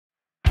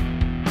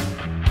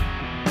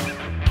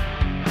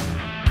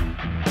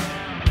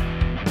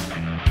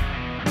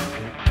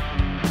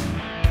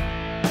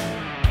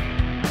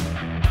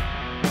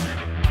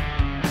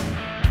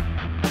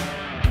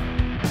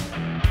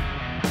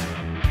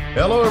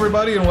Hello,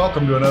 everybody, and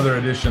welcome to another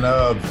edition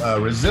of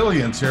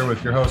Resilience here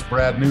with your host,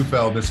 Brad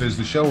Neufeld. This is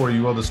the show where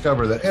you will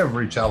discover that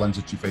every challenge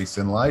that you face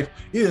in life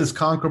is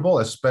conquerable,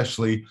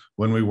 especially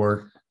when we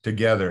work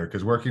together,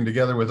 because working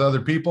together with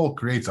other people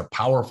creates a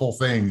powerful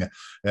thing.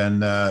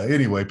 And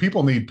anyway,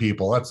 people need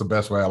people. That's the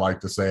best way I like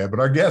to say it.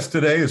 But our guest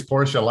today is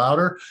Portia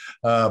Louder.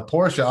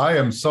 Portia, I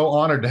am so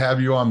honored to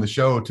have you on the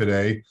show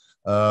today.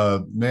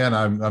 Man,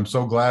 I'm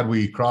so glad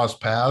we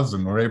crossed paths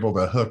and were able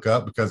to hook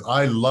up because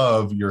I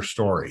love your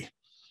story.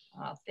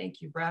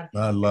 Thank you, Brad.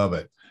 I love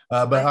it.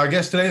 But our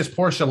guest today is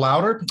Portia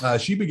Louder.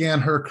 She began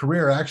her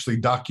career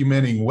actually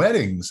documenting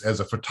weddings as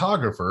a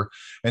photographer,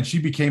 and she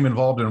became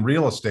involved in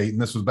real estate,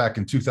 and this was back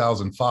in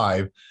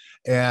 2005,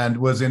 and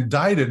was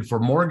indicted for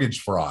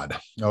mortgage fraud.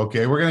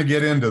 Okay, we're going to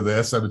get into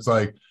this. And it's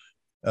like,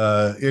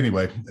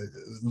 anyway,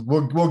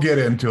 we'll get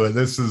into it.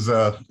 This is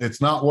it's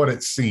not what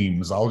it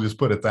seems. I'll just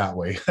put it that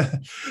way.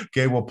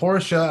 Okay. Well,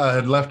 Portia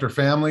had left her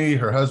family,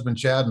 her husband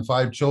Chad, and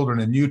 5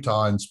 children in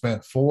Utah, and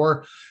spent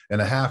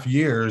 4.5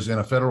 years in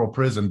a federal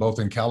prison, both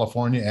in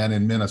California and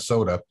in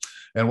Minnesota.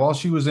 And while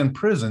she was in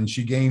prison,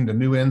 she gained a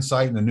new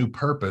insight and a new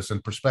purpose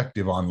and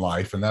perspective on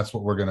life, and that's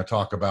what we're going to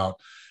talk about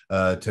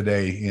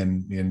today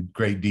in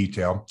great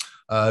detail.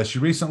 She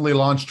recently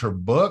launched her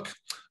book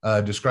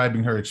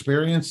describing her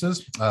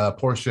experiences.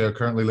 Portia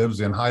currently lives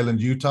in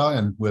Highland, Utah,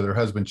 and with her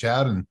husband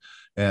Chad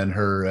and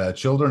her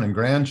children and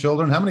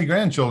grandchildren. How many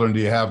grandchildren do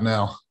you have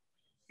now?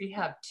 We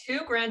have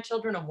 2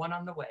 grandchildren and 1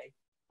 on the way.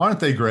 Aren't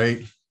they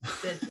great?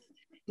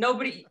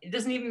 It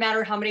doesn't even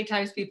matter how many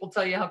times people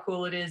tell you how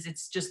cool it is.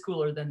 It's just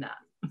cooler than that.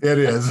 It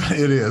is.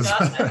 It is.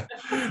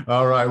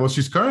 All right. Well,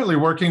 she's currently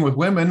working with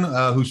women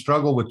who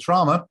struggle with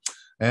trauma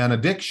and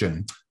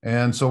addiction.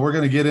 And so we're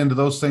going to get into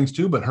those things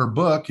too. But her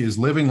book is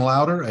Living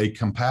Louder, A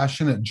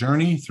Compassionate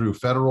Journey Through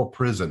Federal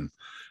Prison.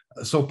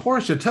 So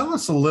Portia, tell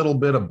us a little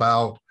bit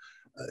about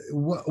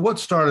what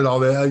started all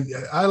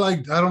that.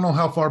 I don't know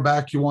how far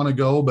back you want to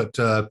go, but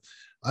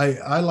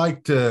I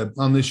like to,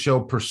 on this show,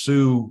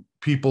 pursue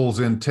people's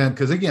intent.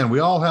 Because again, we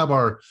all have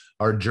our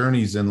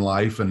journeys in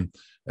life. And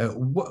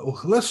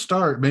let's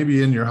start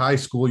maybe in your high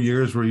school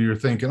years where you're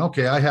thinking,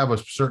 okay, I have a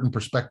certain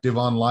perspective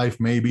on life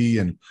maybe.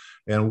 And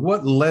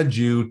what led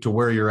you to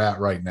where you're at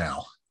right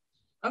now?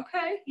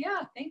 Okay.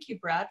 Yeah. Thank you,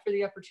 Brad, for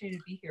the opportunity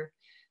to be here.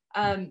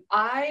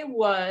 I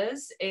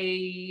was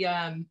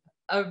a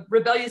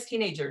rebellious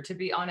teenager, to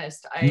be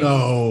honest.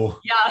 No.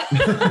 Yeah.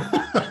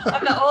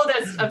 I'm the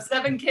oldest of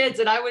 7 kids,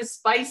 and I was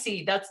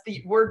spicy. That's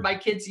the word my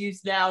kids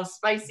use now,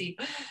 spicy.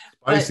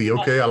 Spicy.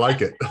 Okay. I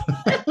like it.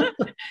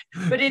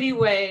 But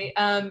anyway,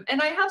 and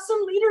I have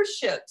some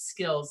leadership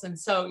skills. And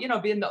so,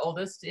 being the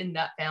oldest in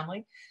that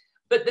family.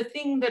 But the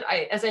thing that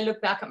as I look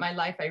back at my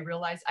life, I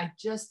realized I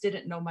just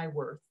didn't know my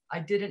worth. I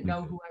didn't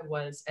know who I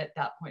was at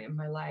that point in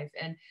my life.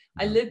 And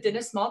I lived in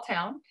a small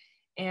town,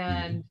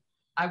 and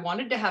I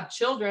wanted to have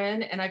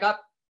children. And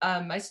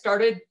I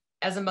started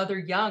as a mother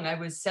young. I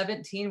was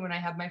 17 when I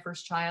had my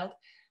first child,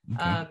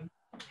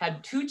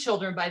 had 2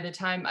 children by the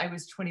time I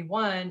was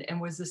 21,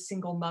 and was a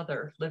single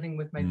mother living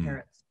with my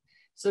parents.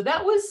 So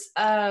that was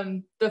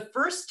the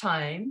first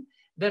time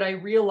that I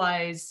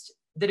realized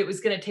that it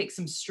was going to take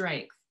some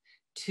strength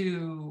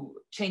to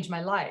change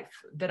my life,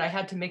 that I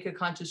had to make a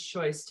conscious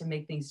choice to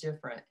make things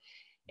different.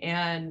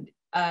 And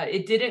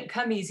it didn't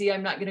come easy.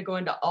 I'm not going to go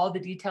into all the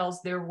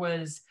details. There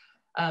was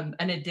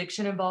an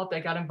addiction involved. I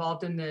got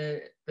involved in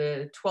the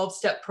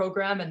 12-step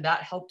program, and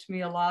that helped me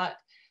a lot.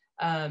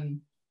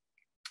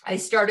 I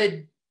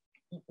started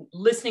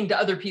listening to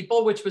other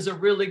people, which was a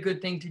really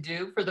good thing to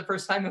do for the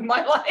first time in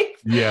my life.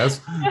 Yes.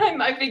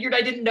 I figured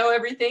I didn't know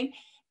everything.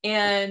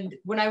 And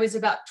when I was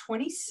about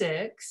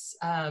 26,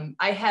 I'm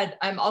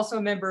also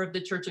a member of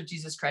the Church of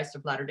Jesus Christ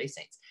of Latter-day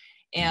Saints,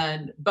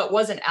 but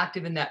wasn't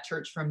active in that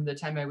church from the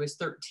time I was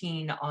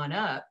 13 on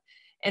up,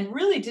 and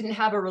really didn't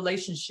have a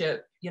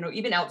relationship,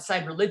 even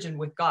outside religion,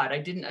 with God. I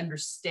didn't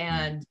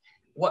understand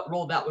what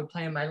role that would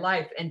play in my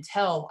life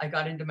until I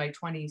got into my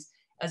 20s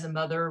as a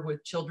mother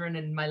with children,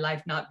 and my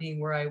life not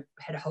being where I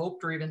had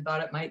hoped or even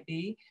thought it might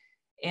be.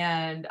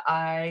 And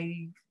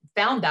I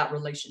found that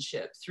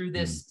relationship through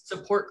this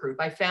support group.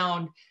 I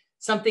found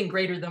something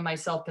greater than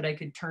myself that I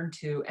could turn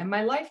to, and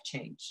my life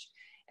changed.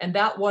 And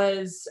that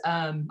was,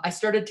 I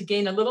started to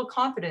gain a little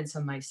confidence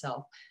in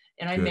myself.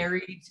 And I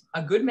married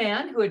a good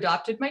man who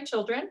adopted my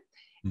children,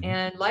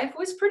 and life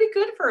was pretty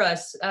good for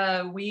us.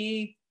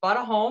 We bought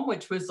a home,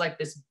 which was like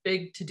this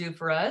big to do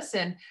for us.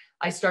 And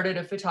I started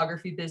a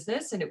photography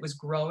business, and it was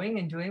growing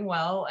and doing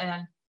well.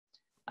 And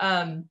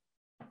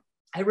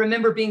I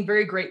remember being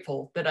very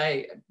grateful that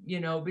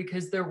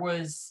because there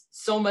was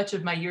so much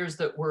of my years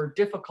that were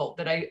difficult,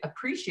 that I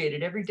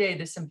appreciated every day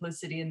the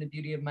simplicity and the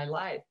beauty of my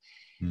life.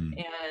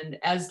 And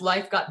as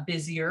life got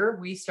busier,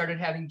 we started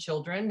having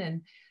children,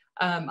 and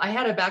I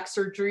had a back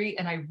surgery,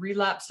 and I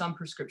relapsed on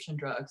prescription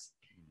drugs.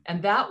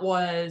 And that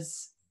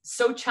was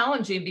so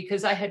challenging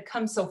because I had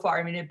come so far.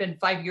 I mean, it had been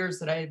 5 years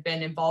that I had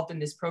been involved in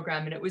this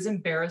program, and it was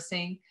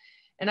embarrassing.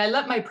 And I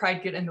let my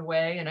pride get in the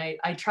way. And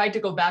I tried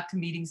to go back to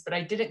meetings, but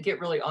I didn't get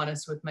really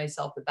honest with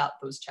myself about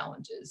those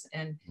challenges.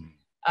 And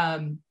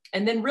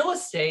And then real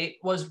estate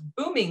was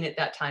booming at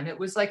that time. It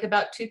was like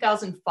about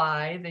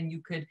 2005, and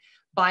you could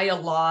buy a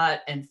lot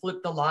and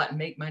flip the lot and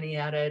make money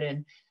at it.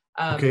 And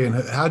okay, and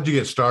how'd you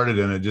get started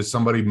in it? Just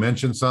somebody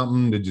mention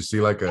something? Did you see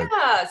like a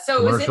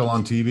commercial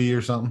on TV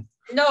or something?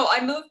 No,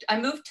 I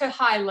moved to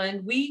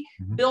Highland. We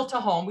built a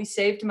home. We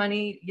saved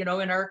money, in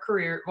our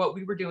career, what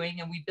we were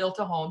doing, and we built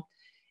a home.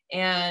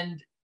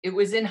 And it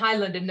was in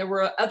Highland, and there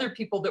were other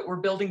people that were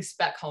building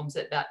spec homes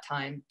at that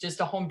time,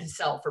 just a home to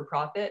sell for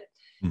profit.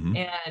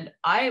 And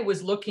I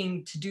was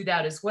looking to do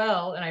that as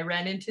well. And I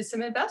ran into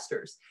some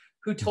investors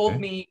who told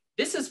me,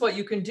 this is what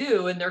you can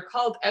do. And they're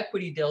called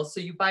equity deals.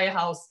 So you buy a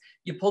house,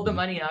 you pull the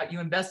money out,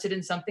 you invest it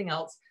in something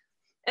else.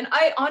 And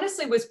I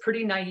honestly was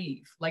pretty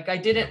naive. Like, I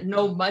didn't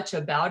know much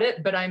about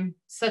it, but I'm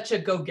such a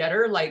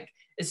go-getter. Like,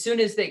 as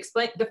soon as they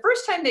explained, the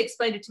first time they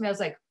explained it to me, I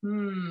was like,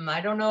 I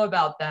don't know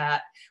about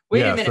that.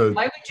 Wait a minute, so,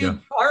 why would you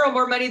borrow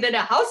more money than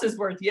a house is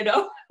worth,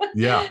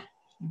 Yeah.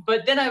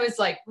 But then I was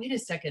like, wait a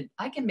second,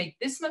 I can make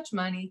this much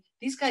money.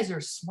 These guys are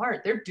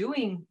smart. They're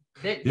doing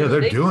it.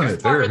 They're doing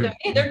it.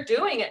 They're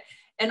doing it.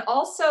 And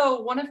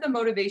also, one of the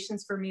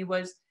motivations for me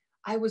was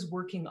I was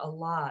working a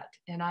lot,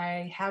 and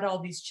I had all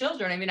these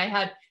children. I mean,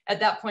 at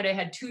that point, I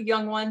had 2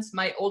 young ones.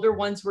 My older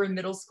ones were in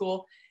middle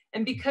school.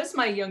 And because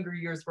my younger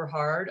years were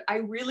hard, I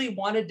really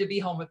wanted to be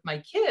home with my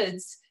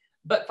kids.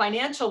 But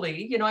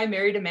financially, I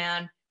married a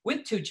man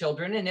with 2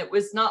 children, and it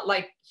was not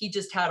like he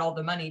just had all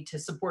the money to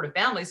support a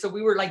family. So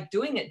we were like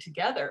doing it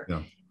together.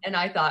 Yeah. And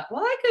I thought,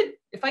 well,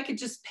 if I could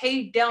just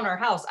pay down our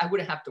house, I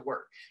wouldn't have to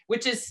work,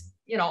 which is,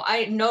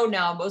 I know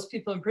now most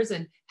people in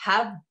prison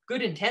have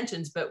good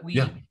intentions, but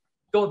we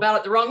go about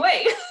it the wrong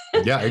way.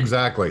 Yeah,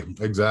 exactly.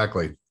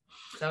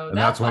 So and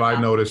that's what I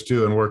noticed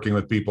too, in working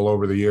with people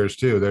over the years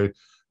too.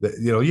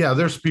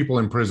 There's people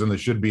in prison that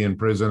should be in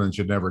prison and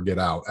should never get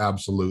out.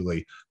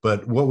 Absolutely.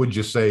 But what would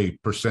you say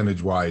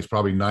percentage wise?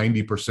 Probably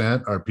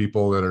 90% are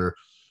people that are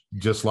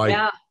just like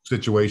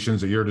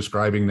situations that you're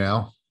describing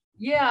now.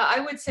 Yeah, I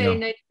would say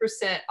 90%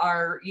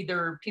 are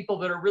either people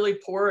that are really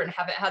poor and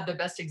haven't had the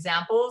best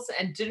examples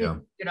and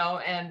didn't,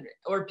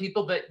 or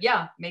people that,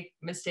 make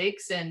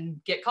mistakes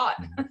and get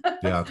caught.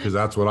 Yeah, because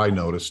that's what I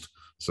noticed.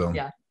 So,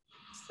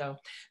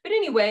 but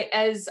anyway,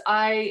 as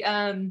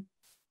I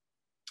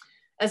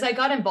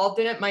got involved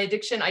in it, my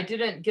addiction, I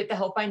didn't get the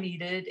help I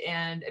needed.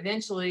 And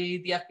eventually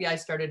the FBI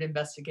started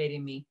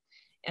investigating me.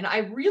 And I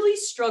really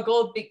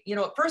struggled.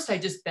 At first I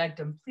just begged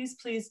them,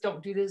 please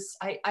don't do this.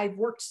 I've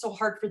worked so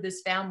hard for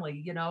this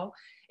family,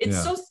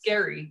 It's so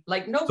scary.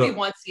 Like, nobody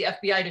wants the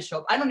FBI to show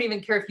up. I don't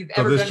even care if you've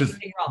ever done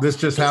anything wrong. This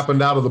just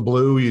happened out of the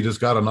blue. You just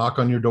got a knock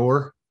on your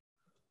door?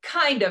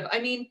 Kind of.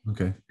 I mean,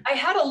 I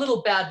had a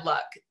little bad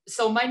luck.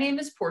 So my name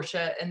is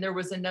Portia, and there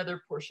was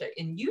another Portia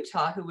in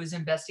Utah who was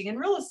investing in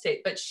real estate,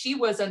 but she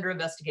was under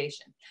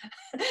investigation.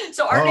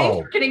 So our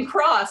names were getting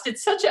crossed.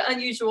 It's such an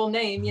unusual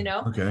name,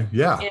 Okay.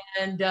 Yeah.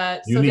 And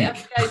so the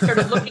FBI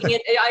started looking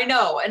at, I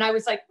know. And I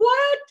was like,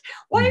 what?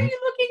 Why are you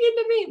looking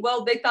into me?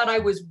 Well, they thought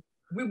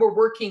we were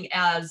working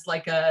as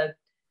like as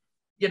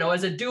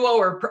a duo,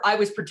 or I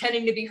was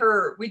pretending to be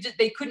her.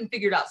 They couldn't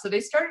figure it out. So they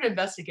started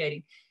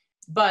investigating.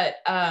 But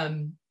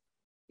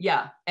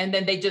and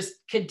then they just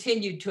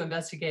continued to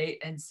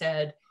investigate and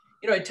said,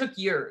 it took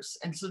years.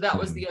 And so that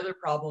was the other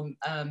problem.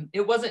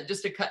 It wasn't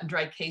just a cut and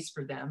dry case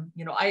for them.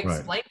 I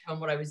explained to them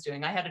what I was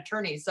doing. I had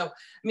attorneys. So, I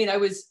mean,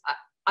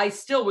 I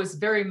still was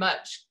very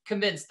much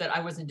convinced that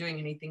I wasn't doing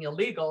anything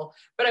illegal,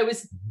 but I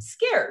was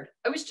scared.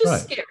 I was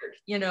just scared,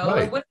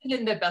 I wasn't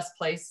in the best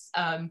place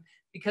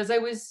because I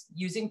was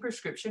using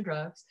prescription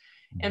drugs.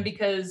 And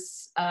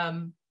because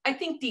I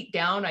think deep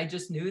down, I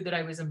just knew that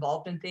I was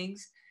involved in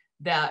things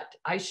that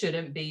I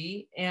shouldn't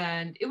be.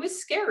 And it was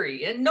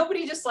scary. And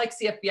nobody just likes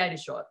the FBI to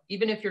show up,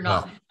 even if you're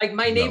not. Like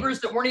my neighbors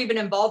that weren't even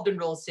involved in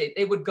real estate,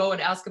 they would go and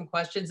ask them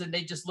questions, and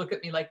they just look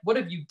at me like, what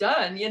have you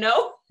done?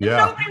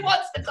 Nobody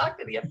wants to talk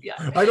to the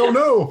FBI. I don't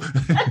know.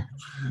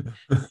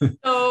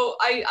 So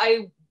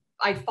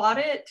I fought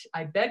it.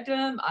 I begged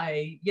them.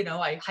 I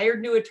hired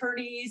new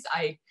attorneys.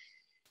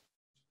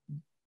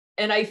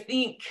 And I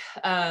think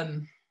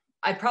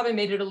I probably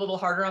made it a little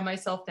harder on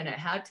myself than it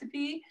had to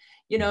be.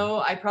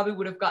 I probably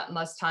would have gotten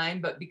less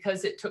time, but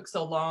because it took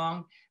so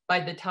long,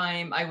 by the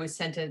time I was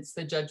sentenced,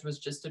 the judge was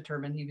just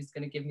determined he was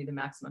going to give me the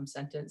maximum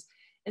sentence.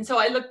 And so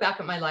I look back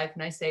at my life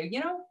and I say,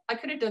 I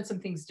could have done some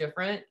things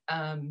different,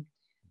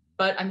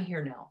 but I'm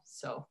here now.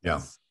 So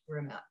that's where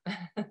I'm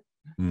at.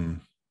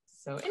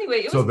 So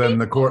anyway, it was then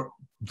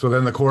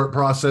the court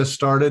process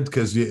started,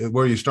 because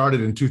where you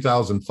started in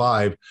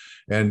 2005,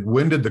 and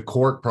when did the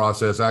court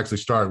process actually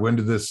start? When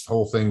did this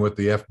whole thing with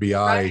the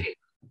FBI? Right.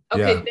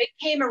 Okay, they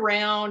came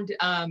around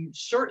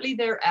shortly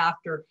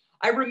thereafter.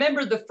 I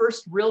remember the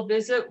first real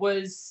visit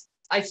was,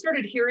 I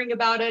started hearing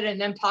about it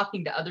and then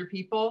talking to other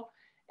people.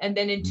 And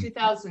then in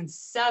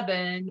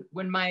 2007,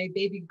 when my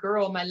baby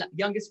girl, my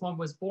youngest one,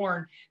 was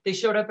born, they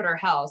showed up at our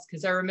house,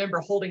 because I remember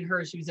holding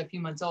her. She was a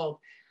few months old.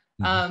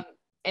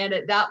 And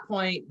at that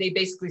point, they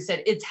basically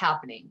said, it's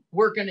happening.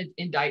 We're going to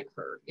indict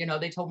her.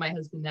 They told my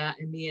husband that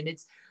and me, and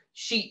it's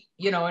she,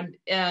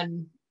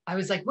 and I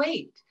was like,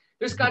 wait,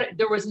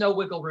 there was no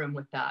wiggle room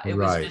with that. It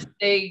was just,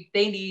 they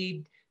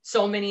need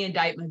so many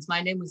indictments.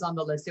 My name was on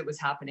the list. It was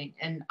happening.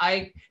 And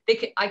I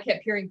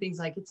kept hearing things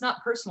like, it's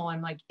not personal.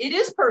 I'm like, it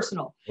is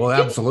personal. Well,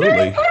 absolutely. It's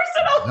very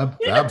personal.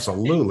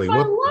 Absolutely.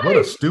 What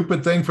a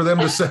stupid thing for them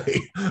to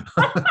say.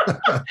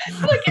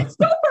 Like, it's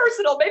so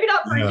personal. Maybe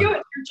not for you,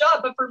 it's your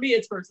job, but for me,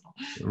 it's personal.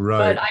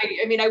 Right. But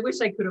I mean, I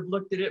wish I could have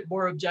looked at it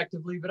more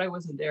objectively, but I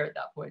wasn't there at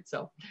that point.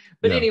 So,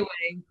 but anyway,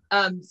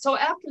 so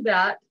after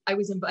that, I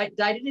was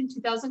indicted in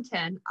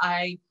 2010.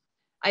 I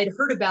had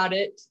heard about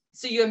it.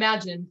 So you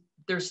imagine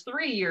there's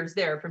 3 years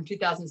there from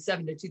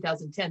 2007 to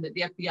 2010 that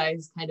the FBI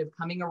is kind of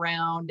coming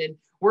around, and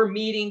we're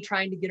meeting,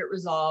 trying to get it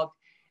resolved.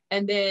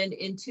 And then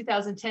in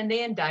 2010,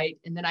 they indict,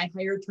 and then I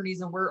hire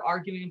attorneys, and we're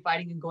arguing and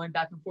fighting and going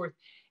back and forth.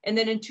 And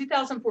then in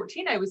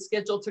 2014, I was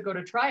scheduled to go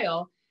to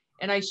trial.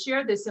 And I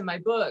shared this in my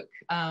book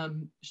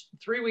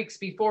 3 weeks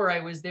before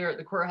I was there at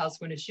the courthouse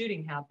when a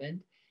shooting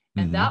happened.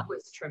 And that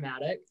was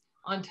traumatic.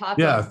 On top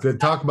of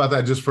talk about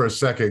that just for a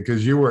second,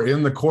 because you were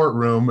in the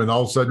courtroom and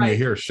all of a sudden you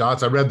hear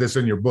shots. I read this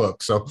in your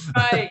book. So So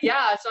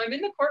I'm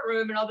in the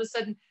courtroom, and all of a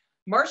sudden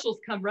marshals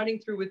come running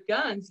through with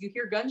guns. You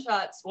hear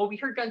gunshots. Well, we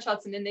heard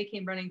gunshots, and then they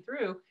came running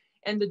through.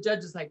 And the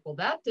judge is like, well,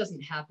 that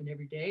doesn't happen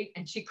every day.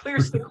 And she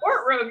clears the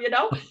courtroom,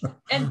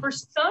 And for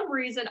some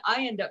reason,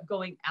 I end up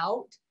going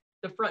out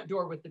the front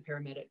door with the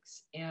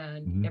paramedics,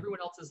 and everyone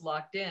else is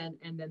locked in.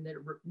 And then the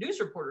news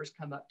reporters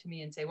come up to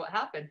me and say, what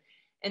happened?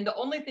 And the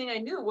only thing I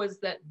knew was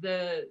that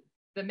the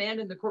man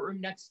in the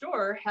courtroom next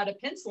door had a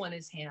pencil in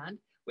his hand,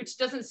 which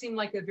doesn't seem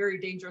like a very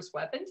dangerous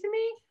weapon to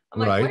me. I'm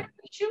like, why did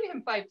we shoot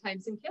him 5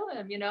 times and kill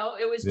him?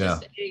 It was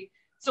just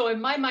so in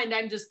my mind,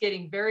 I'm just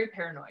getting very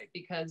paranoid,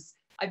 because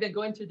I've been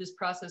going through this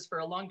process for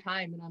a long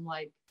time. And I'm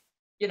like,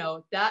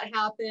 that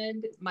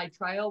happened. My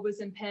trial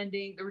was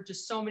impending. There were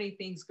just so many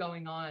things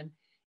going on.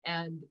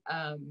 And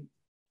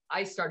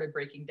I started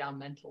breaking down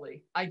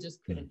mentally. I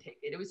just couldn't take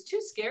it. It was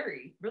too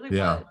scary, really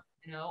was,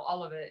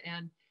 all of it.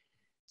 And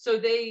so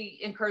they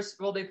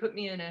put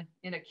me in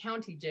a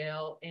county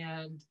jail,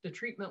 and the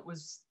treatment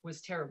was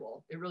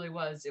terrible. It really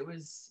was. It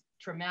was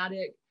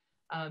traumatic.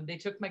 They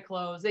took my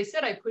clothes. They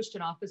said I pushed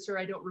an officer.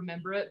 I don't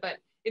remember it, but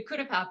it could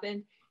have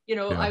happened.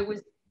 I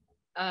was,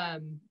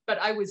 but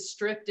I was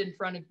stripped in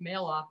front of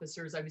male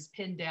officers. I was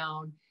pinned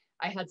down.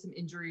 I had some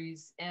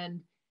injuries and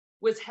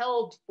was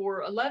held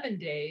for 11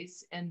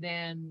 days and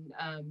then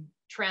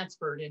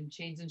transferred in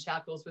chains and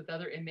shackles with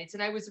other inmates.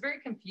 And I was very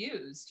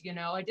confused.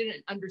 I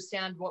didn't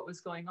understand what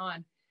was going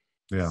on.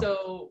 Yeah.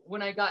 So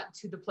when I got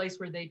to the place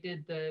where they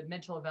did the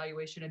mental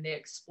evaluation and they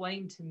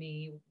explained to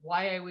me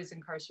why I was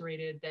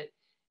incarcerated,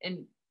 I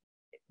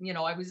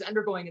was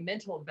undergoing a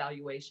mental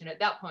evaluation. At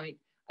that point,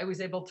 I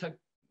was able to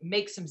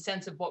make some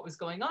sense of what was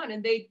going on.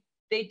 And they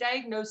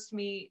diagnosed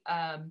me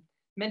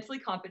mentally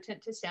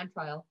competent to stand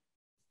trial,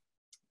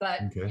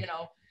 but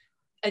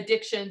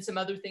addiction, some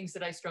other things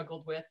that I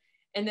struggled with.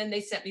 And then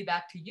they sent me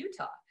back to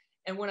Utah.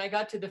 And when I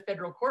got to the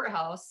federal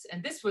courthouse,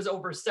 and this was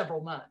over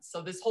several months,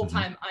 so this whole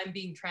time I'm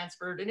being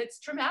transferred, and it's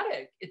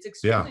traumatic. It's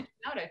extremely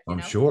traumatic.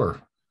 I'm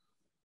sure.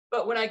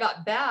 But when I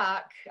got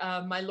back,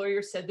 my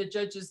lawyer said the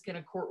judge is going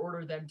to court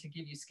order them to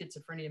give you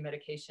schizophrenia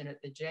medication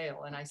at the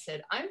jail. And I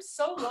said, I'm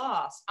so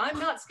lost. I'm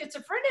not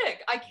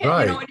schizophrenic. I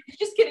can't, it's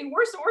just getting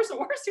worse and worse and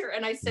worse here.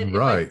 And I said, if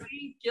I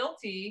plead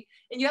guilty,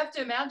 and you have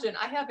to imagine,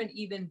 I haven't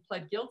even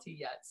pled guilty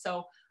yet.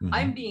 So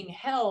I'm being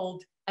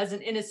held as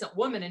an innocent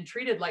woman and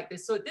treated like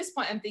this. So at this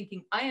point, I'm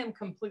thinking I am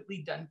completely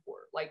done for.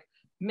 Like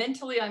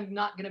mentally, I'm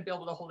not going to be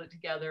able to hold it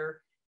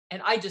together.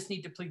 And I just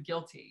need to plead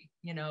guilty,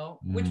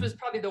 which was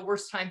probably the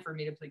worst time for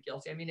me to plead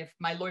guilty. I mean, if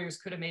my lawyers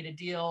could have made a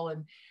deal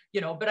and,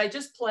 but I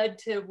just pled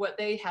to what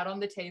they had on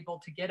the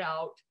table to get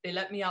out. They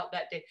let me out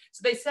that day.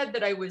 So they said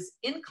that I was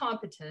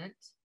incompetent.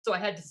 So I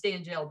had to stay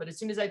in jail. But as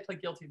soon as I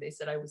pled guilty, they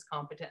said I was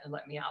competent and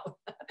let me out.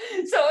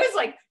 So it's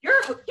like, you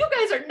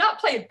guys are not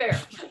playing fair.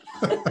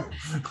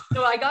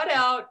 So I got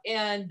out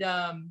and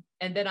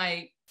then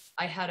I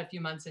had a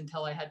few months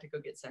until I had to go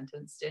get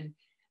sentenced. And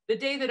the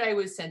day that I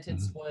was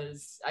sentenced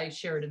I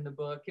shared in the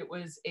book, it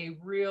was a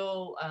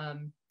real,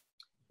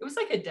 it was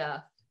like a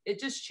death. It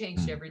just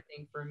changed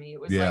everything for me. It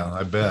was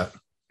I bet.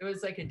 It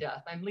was like a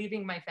death. I'm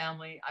leaving my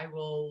family. I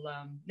will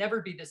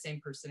never be the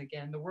same person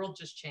again. The world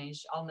just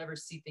changed. I'll never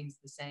see things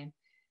the same.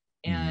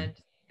 And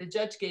the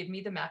judge gave me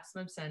the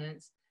maximum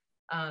sentence.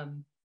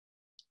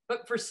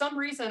 But for some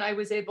reason, I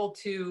was able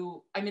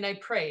to, I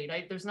prayed.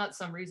 There's not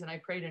some reason I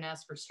prayed and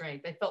asked for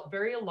strength. I felt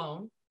very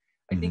alone.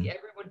 I think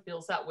everyone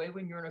feels that way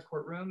when you're in a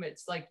courtroom.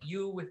 It's like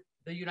you with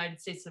the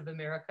United States of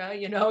America,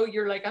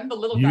 you're like, I'm the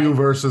little guy. You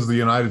versus the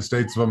United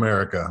States of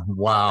America.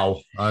 Wow.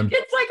 It's like, I'm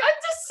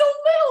just so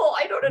little.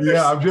 I don't understand.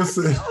 Yeah, I'm just.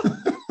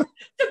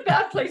 It's a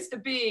bad place to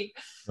be.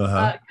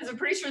 Because I'm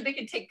pretty sure they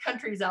can take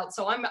countries out.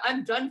 So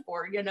I'm done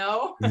for,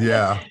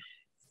 Yeah.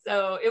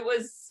 So it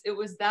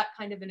was that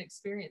kind of an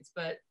experience,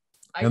 but.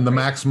 And the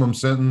maximum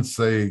sentence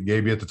they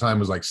gave you at the time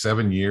was like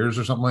 7 years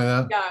or something like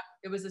that? Yeah,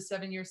 it was a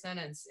 7-year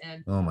sentence.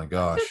 And oh my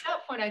gosh. At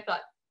that point, I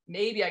thought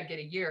maybe I'd get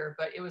a year,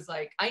 but it was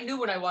like, I knew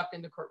when I walked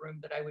in the courtroom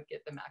that I would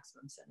get the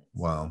maximum sentence.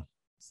 Wow.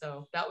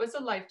 So that was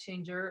a life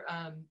changer.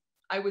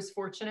 I was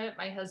fortunate.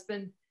 My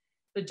husband,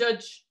 the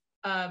judge,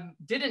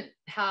 didn't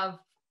have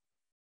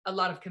a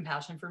lot of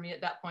compassion for me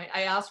at that point.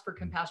 I asked for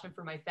compassion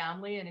for my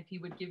family, and if he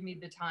would give me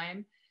the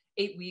time,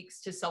 8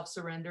 weeks to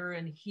self-surrender,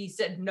 and he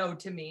said no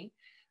to me.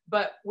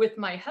 But with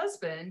my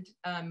husband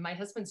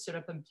stood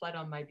up and pled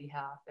on my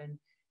behalf, and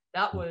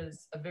that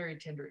was a very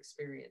tender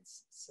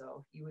experience.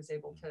 So he was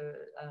able to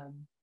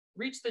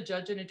reach the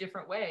judge in a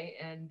different way,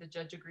 and the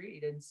judge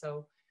agreed. And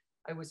so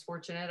I was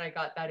fortunate. I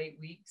got that 8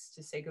 weeks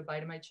to say goodbye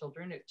to my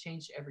children. It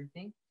changed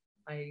everything.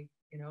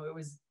 It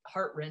was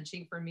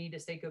heart-wrenching for me to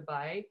say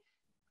goodbye.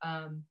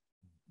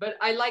 But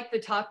I like the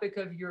topic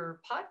of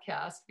your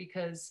podcast,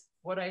 because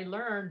what I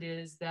learned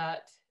is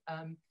that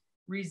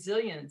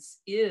resilience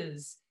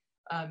is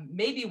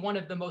maybe one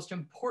of the most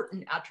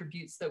important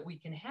attributes that we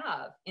can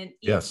have in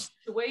each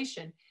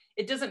situation.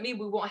 It doesn't mean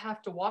we won't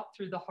have to walk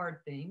through the hard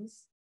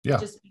things. It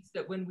just means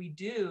that when we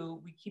do,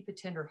 we keep a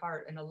tender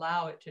heart and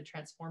allow it to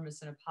transform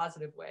us in a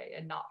positive way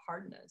and not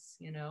harden us,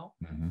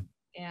 Mm-hmm.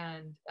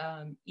 And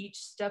each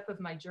step of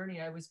my journey,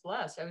 I was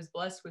blessed. I was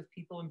blessed with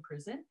people in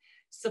prison,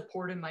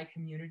 support in my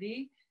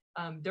community.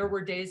 There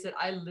were days that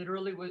I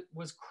literally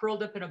was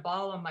curled up in a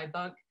ball on my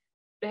bunk,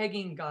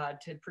 begging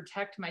God to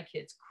protect my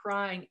kids,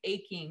 crying,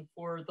 aching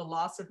for the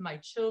loss of my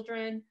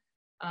children.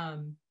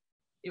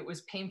 It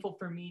was painful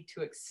for me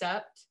to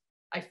accept.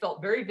 I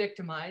felt very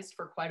victimized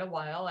for quite a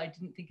while. I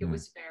didn't think it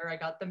was fair. I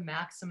got the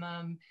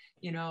maximum,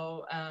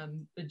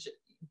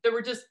 there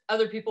were just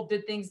other people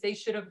did things they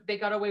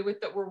got away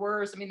with that were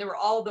worse. I mean, there were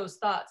all those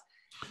thoughts.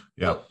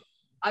 Yeah. But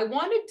I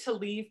wanted to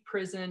leave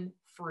prison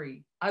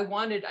free. I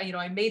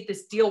made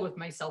this deal with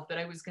myself that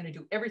I was going to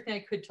do everything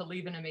I could to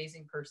leave an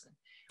amazing person.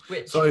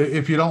 So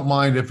if you don't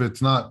mind, if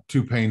it's not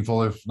too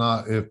painful, if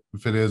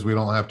it is, we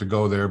don't have to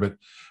go there, but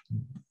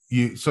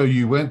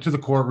you went to the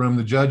courtroom,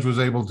 the judge was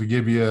able to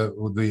give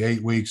you the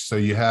 8 weeks. So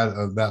you had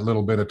that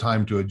little bit of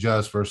time to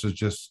adjust versus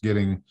just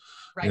getting,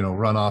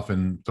 run off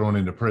and thrown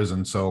into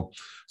prison. So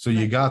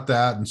you got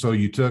that. And so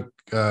you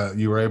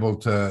were able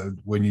to,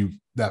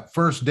 that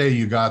first day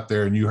you got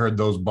there and you heard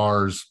those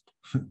bars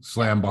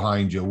slam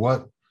behind you,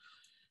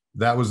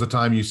 that was the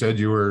time you said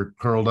you were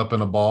curled up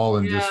in a ball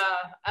and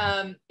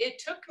it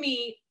took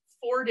me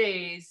 4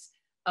 days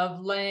of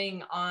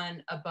laying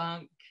on a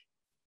bunk.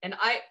 And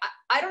I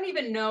don't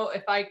even know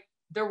if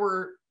there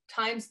were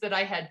times that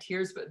I had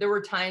tears, but there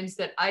were times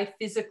that I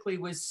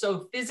was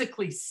so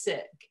physically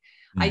sick.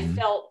 Mm-hmm. I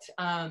felt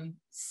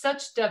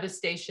such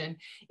devastation.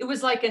 It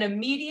was like an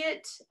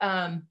immediate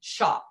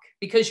shock,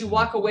 because you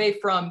walk away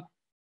from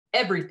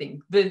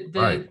everything.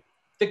 The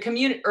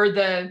community or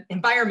the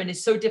environment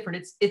is so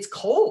different. It's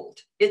cold.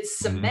 It's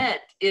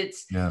cement.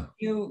 It's one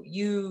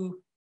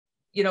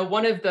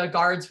of the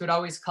guards would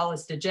always call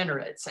us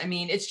degenerates. I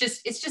mean, it's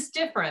just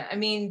different. I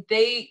mean,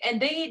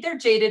 they're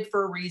jaded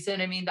for a reason.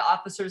 I mean, the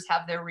officers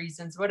have their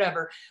reasons,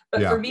 whatever.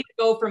 But for me to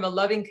go from a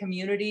loving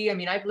community, I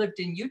mean, I've lived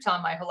in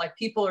Utah my whole life.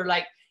 People are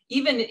like,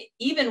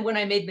 even when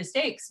I made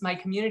mistakes, my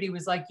community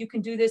was like, you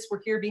can do this.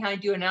 We're here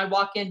behind you. And I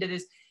walk into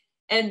this,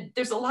 and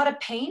there's a lot of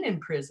pain in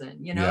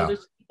prison.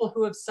 There's people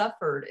who have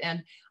suffered.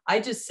 And I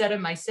just sat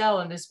in my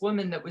cell, and this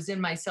woman that was in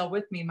my cell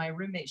with me, my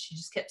roommate, she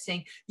just kept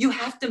saying, you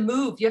have to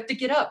move. You have to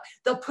get up.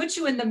 They'll put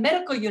you in the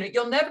medical unit.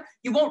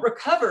 You won't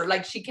recover.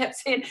 Like she kept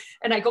saying,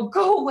 and I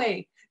go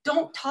away.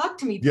 Don't talk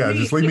to me. Please. Yeah,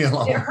 just leave me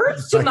alone. It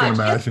hurts too much.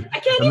 I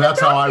can't and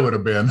that's how I would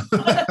have been.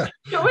 It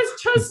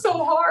was just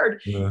so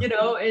hard,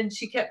 and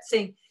she kept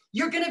saying,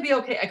 you're going to be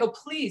okay. I go,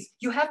 please,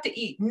 you have to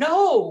eat.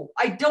 No,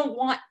 I don't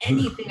want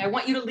anything. I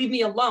want you to leave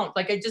me alone.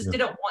 Like I just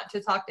didn't want to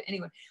talk to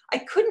anyone. I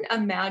couldn't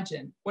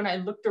imagine when I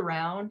looked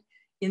around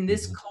in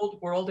this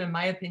cold world, in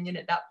my opinion,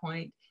 at that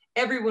point,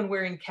 everyone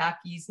wearing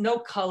khakis, no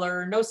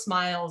color, no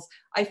smiles.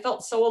 I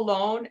felt so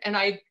alone, and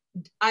I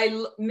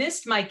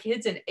missed my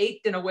kids and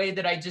ached in a way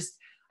that I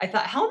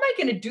thought, how am I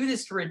going to do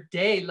this for a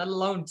day, let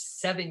alone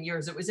 7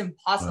 years? It was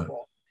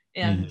impossible.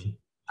 And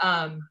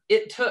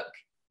it took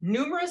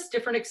numerous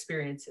different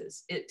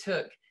experiences. It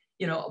took,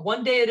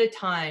 one day at a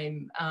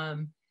time.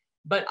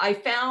 But I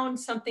found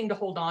something to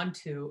hold on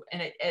to.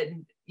 And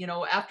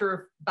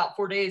after about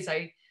 4 days,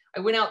 I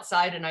went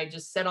outside and I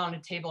just sat on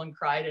a table and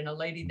cried. And a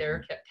lady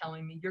there kept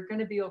telling me, you're going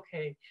to be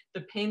okay.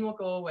 The pain will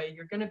go away.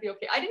 You're going to be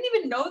okay. I didn't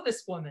even know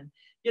this woman.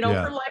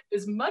 Her life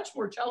was much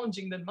more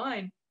challenging than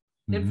mine.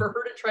 And for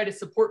her to try to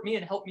support me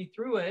and help me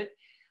through it.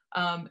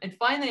 And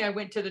finally, I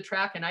went to the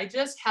track, and I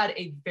just had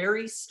a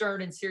very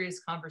stern and serious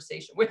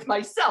conversation with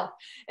myself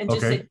and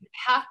just said, you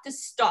have to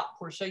stop,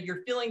 Portia.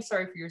 You're feeling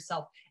sorry for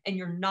yourself, and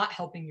you're not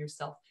helping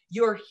yourself.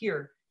 You're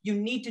here. You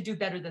need to do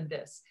better than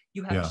this.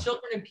 You have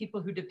children and people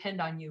who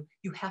depend on you.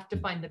 You have to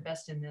find the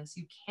best in this.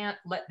 You can't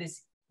let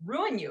this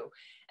ruin you.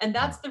 And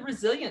that's the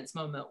resilience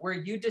moment where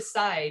you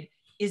decide,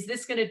 is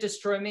this going to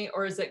destroy me,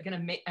 or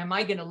am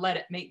I going to let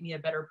it make me a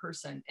better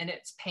person? And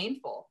it's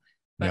painful.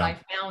 But I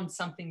found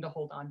something to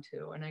hold on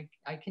to, and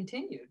I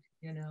continued,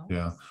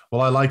 Yeah.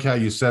 Well, I like how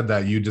you said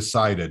that you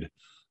decided.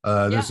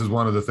 This is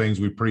one of the things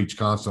we preach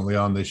constantly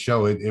on this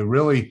show. It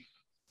really,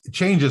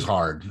 change is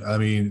hard. I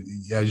mean,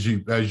 as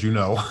you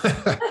know,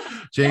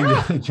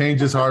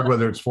 Change is hard,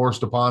 whether it's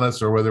forced upon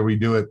us or whether we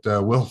do it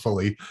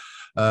willfully.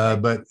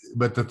 But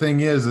the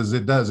thing is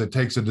it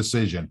takes a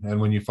decision. And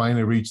when you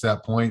finally reach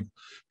that point,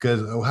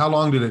 because how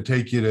long did it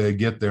take you to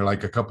get there?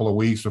 Like a couple of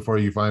weeks before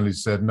you finally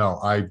said, no,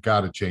 I've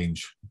got to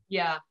change.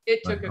 Yeah,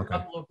 it took a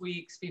couple of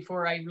weeks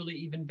before I really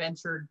even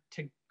ventured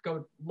to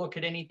go look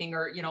at anything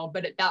or,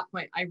 but at that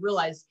point I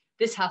realized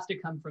this has to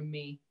come from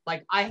me.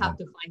 Like I have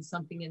to find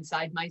something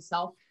inside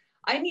myself.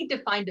 I need to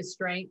find a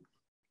strength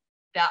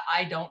that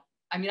I got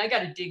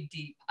to dig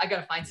deep. I got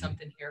to find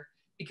something here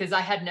because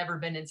I had never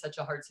been in such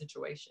a hard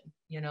situation,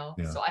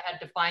 So I had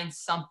to find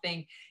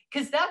something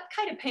because that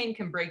kind of pain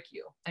can break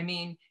you. And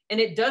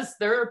it does,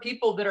 there are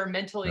people that are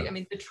mentally,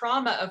 the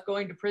trauma of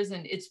going to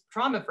prison, it's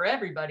trauma for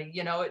everybody,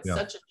 it's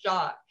such a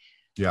shock.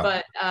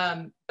 Yeah.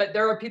 But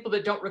there are people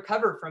that don't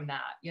recover from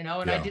that, and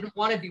I didn't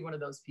want to be one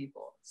of those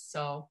people.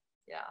 So,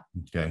 yeah.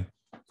 Okay.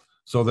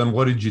 So then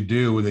what did you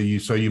do?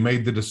 So you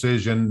made the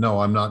decision,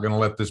 no, I'm not going to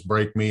let this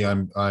break me. I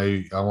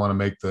want to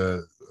make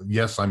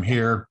yes, I'm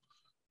here.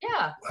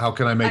 Yeah. How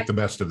can I make the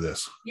best of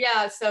this?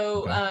 Yeah.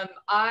 So,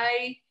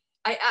 I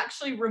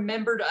actually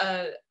remembered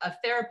a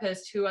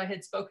therapist who I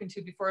had spoken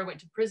to before I went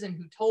to prison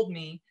who told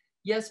me,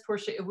 yes,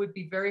 Portia, it would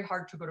be very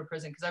hard to go to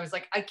prison. Because I was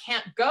like, I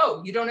can't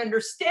go. You don't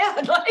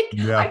understand.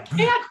 I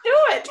can't do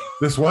it.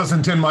 This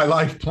wasn't in my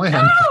life plan.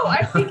 No,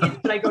 I'm thinking,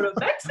 should I go to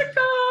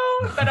Mexico?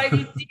 But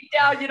deep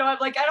down, I'm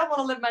like, I don't want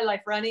to live my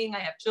life running. I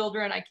have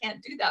children. I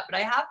can't do that. But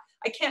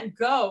I can't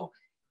go.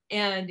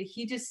 And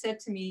he just said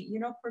to me,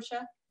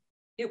 Portia,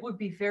 it would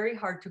be very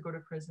hard to go to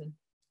prison.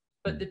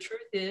 But the truth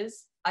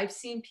is, I've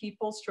seen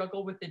people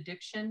struggle with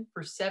addiction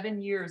for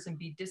 7 years and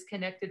be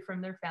disconnected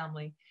from their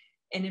family.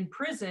 And in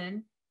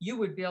prison, you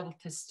would be able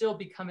to still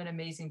become an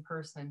amazing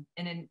person.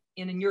 And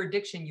in your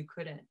addiction, you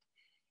couldn't.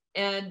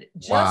 And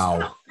just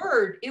that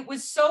word, it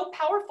was so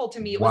powerful to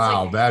me. It was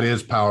like, that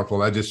is powerful.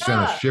 That just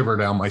sent a shiver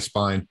down my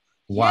spine.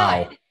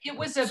 Wow. Yeah, it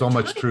was so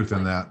much truth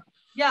in that.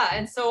 Yeah.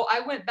 And so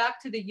I went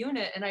back to the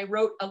unit and I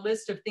wrote a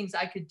list of things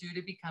I could do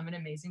to become an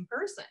amazing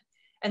person.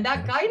 And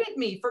that guided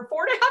me for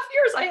 4.5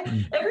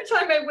 years. Every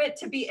time I went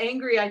to be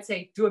angry, I'd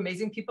say, do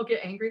amazing people get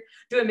angry?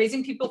 Do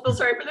amazing people feel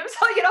sorry for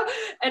themselves?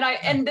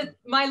 And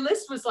my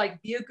list was like,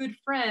 be a good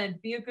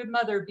friend, be a good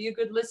mother, be a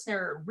good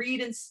listener,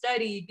 read and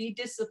study, be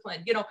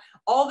disciplined,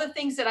 all the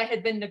things that I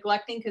had been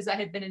neglecting because I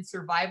had been in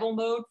survival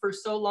mode for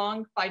so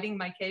long fighting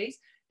my case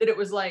that it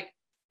was like,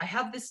 I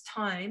have this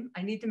time,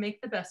 I need to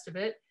make the best of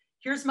it.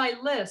 Here's my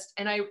list.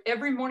 And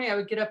every morning I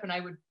would get up and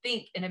I would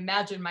think and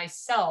imagine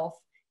myself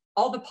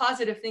all the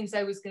positive things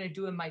I was going to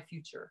do in my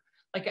future.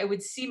 Like I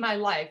would see my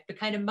life, the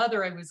kind of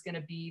mother I was going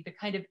to be, the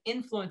kind of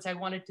influence I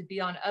wanted to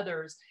be on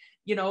others,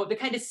 the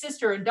kind of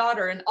sister and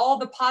daughter and all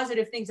the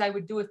positive things I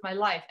would do with my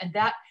life. And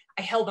that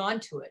I held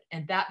on to it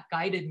and that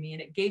guided me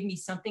and it gave me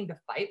something to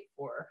fight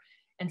for.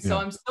 And so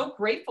I'm so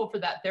grateful for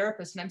that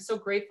therapist. And I'm so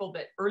grateful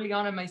that early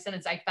on in my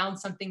sentence, I found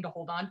something to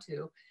hold on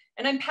to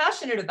and I'm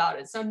passionate about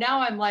it. So now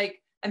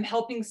I'm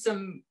helping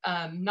some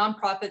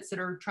nonprofits that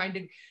are trying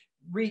to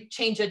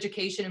change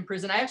education in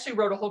prison. I actually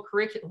wrote a whole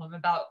curriculum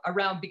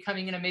around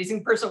becoming an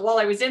amazing person while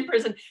I was in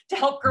prison to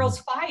help girls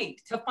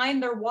fight, to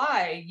find their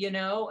why,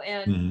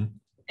 and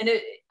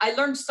I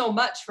learned so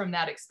much from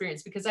that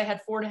experience because I had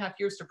 4.5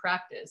 years to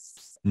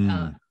practice.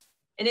 And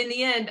in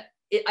the end,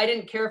 I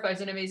didn't care if I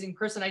was an amazing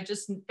person. I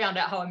just found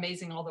out how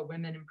amazing all the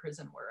women in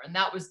prison were. And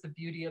that was the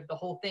beauty of the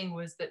whole thing,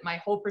 was that my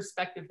whole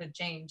perspective had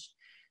changed.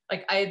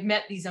 Like I had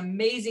met these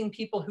amazing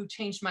people who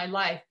changed my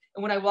life.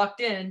 And when I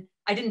walked in,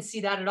 I didn't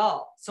see that at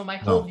all. So my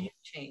whole view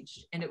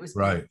changed and it was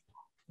right.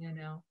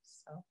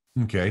 So.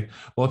 Okay.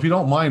 Well, if you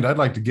don't mind, I'd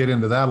like to get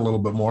into that a little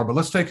bit more, but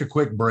let's take a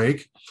quick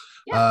break.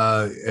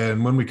 Yeah.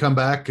 And when we come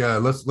back,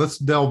 let's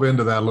delve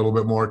into that a little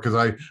bit more.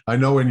 Cause I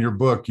know in your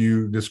book,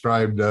 you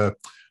described,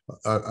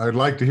 I'd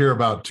like to hear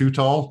about Too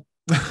Tall.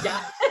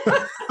 Yeah.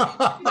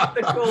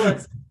 The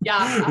coolest.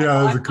 Yeah.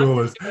 Yeah, it was the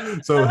coolest.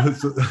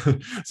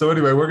 So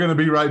anyway, we're going to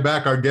be right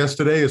back. Our guest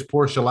today is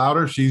Portia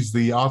Louder. She's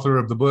the author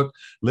of the book,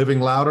 Living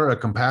Louder, A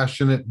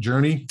Compassionate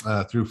Journey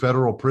Through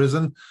Federal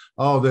Prison.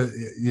 Oh,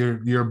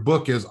 your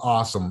book is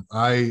awesome.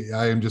 I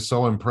am just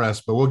so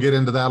impressed, but we'll get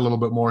into that a little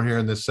bit more here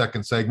in this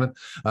second segment.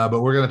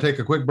 But we're going to take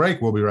a quick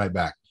break. We'll be right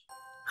back.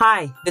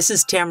 Hi, this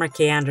is Tamara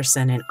K.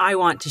 Anderson, and I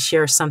want to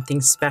share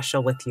something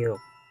special with you.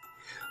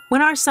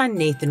 When our son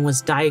Nathan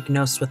was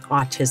diagnosed with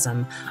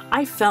autism,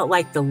 I felt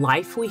like the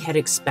life we had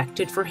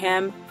expected for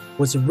him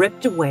was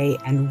ripped away,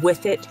 and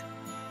with it,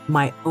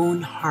 my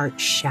own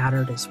heart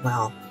shattered as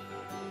well.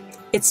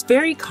 It's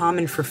very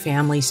common for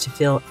families to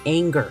feel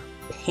anger,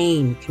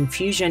 pain,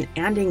 confusion,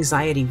 and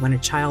anxiety when a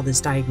child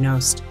is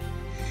diagnosed.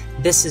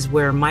 This is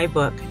where my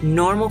book,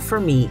 Normal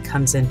for Me,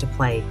 comes into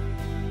play.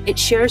 It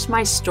shares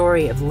my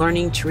story of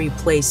learning to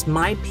replace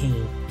my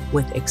pain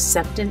with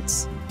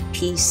acceptance,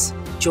 peace,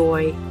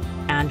 joy,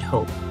 and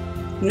hope.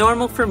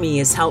 Normal for Me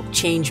has helped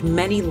change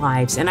many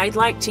lives, and I'd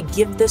like to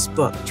give this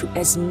book to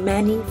as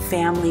many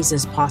families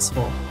as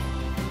possible.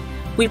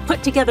 We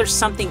put together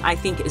something I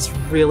think is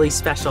really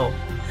special.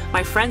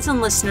 My friends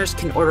and listeners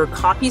can order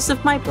copies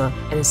of my book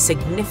at a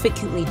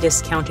significantly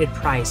discounted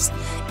price,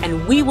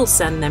 and we will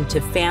send them to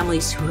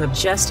families who have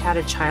just had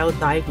a child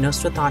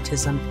diagnosed with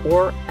autism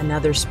or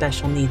another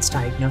special needs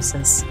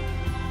diagnosis.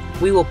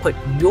 We will put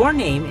your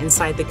name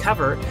inside the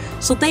cover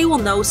so they will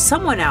know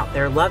someone out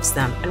there loves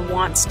them and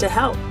wants to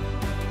help.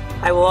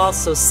 I will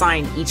also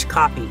sign each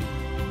copy.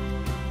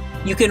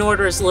 You can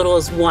order as little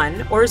as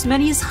one or as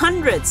many as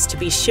hundreds to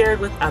be shared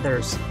with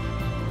others.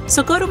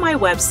 So go to my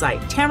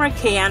website,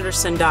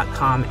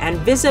 tamarakanderson.com, and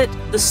visit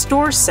the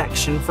store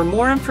section for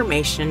more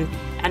information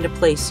and to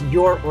place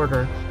your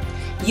order.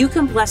 You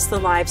can bless the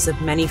lives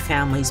of many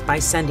families by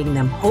sending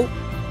them hope,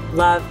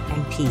 love,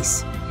 and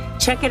peace.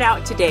 Check it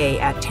out today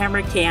at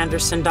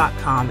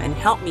tamarakanderson.com and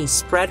help me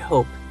spread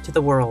hope to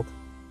the world.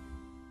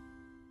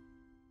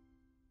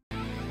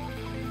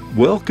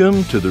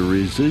 Welcome to the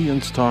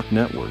Resilience Talk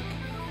Network.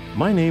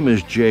 My name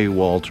is Jay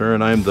Walter,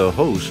 and I'm the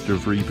host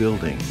of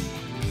Rebuilding.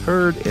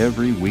 Heard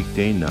every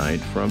weekday night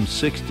from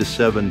 6 to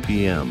 7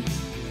 p.m.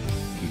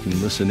 You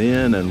can listen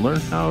in and learn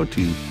how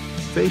to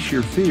face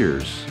your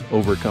fears,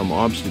 overcome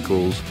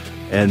obstacles,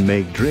 and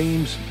make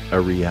dreams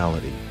a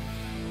reality.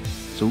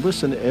 So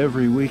listen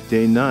every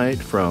weekday night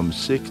from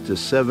 6 to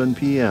 7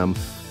 p.m.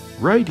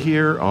 right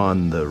here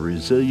on the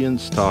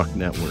Resilience Talk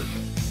Network.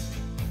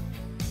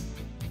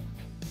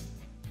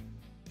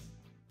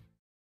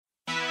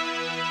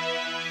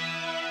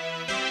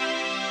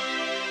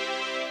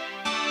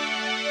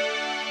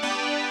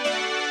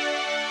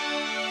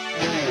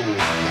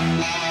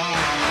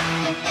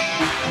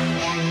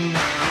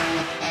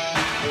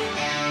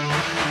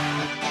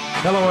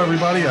 Hello,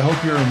 everybody. I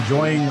hope you're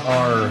enjoying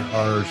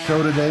our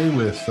show today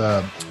with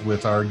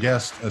our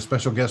guest, a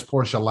special guest,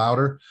 Portia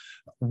Louder.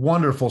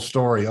 Wonderful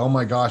story. Oh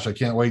my gosh, I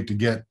can't wait to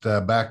get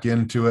back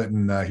into it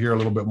and hear a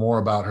little bit more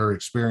about her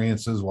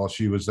experiences while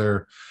she was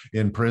there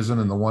in prison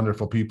and the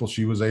wonderful people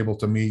she was able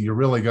to meet. You're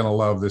really going to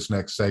love this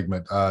next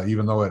segment,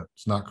 even though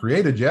it's not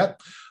created yet.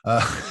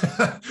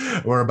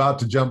 We're about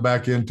to jump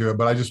back into it,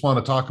 but I just want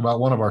to talk about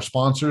one of our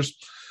sponsors.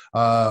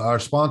 Our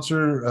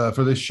sponsor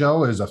for this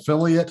show is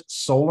Affiliate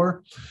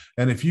Solar.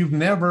 And if you've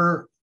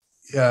never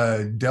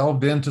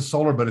delved into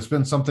solar, but it's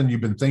been something you've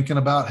been thinking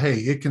about, hey,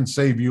 it can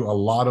save you a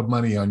lot of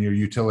money on your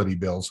utility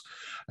bills.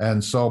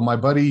 And so my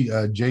buddy,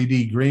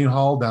 JD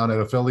Greenhall down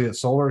at Affiliate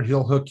Solar,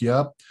 he'll hook you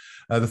up.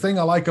 The thing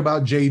I like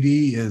about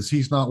JD is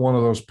he's not one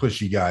of those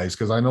pushy guys,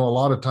 because I know a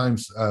lot of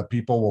times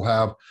people will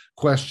have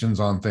questions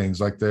on things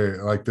like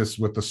this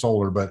with the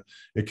solar, but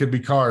it could be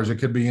cars, it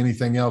could be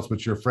anything else,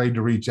 but you're afraid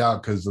to reach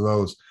out because of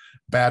those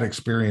bad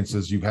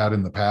experiences you've had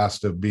in the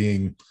past of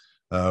being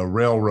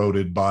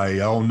railroaded by,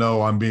 oh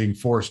no, I'm being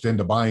forced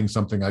into buying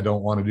something I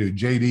don't want to do.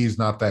 JD's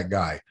not that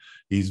guy.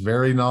 He's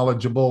very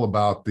knowledgeable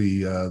about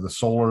the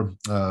solar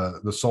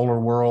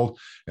world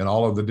and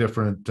all of the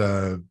different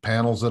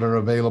panels that are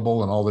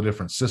available and all the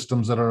different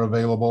systems that are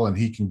available, and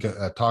he can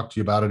talk to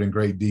you about it in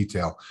great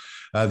detail.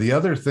 The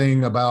other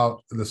thing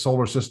about the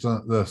solar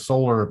system, the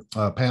solar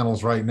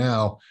panels right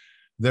now,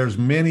 there's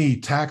many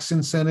tax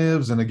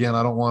incentives. And again,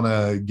 I don't want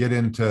to get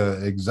into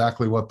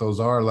exactly what those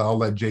are. I'll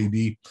let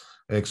JD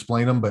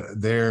explain them, but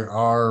there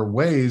are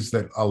ways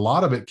that a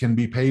lot of it can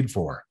be paid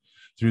for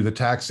through the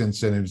tax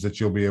incentives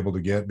that you'll be able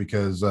to get,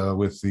 because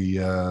with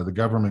the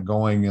government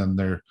going in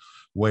their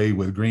way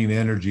with green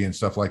energy and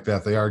stuff like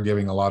that, they are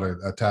giving a lot of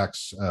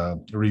tax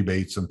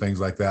rebates and things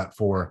like that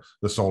for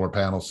the solar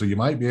panels. So you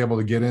might be able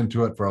to get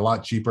into it for a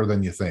lot cheaper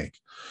than you think.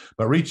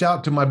 But reach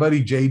out to my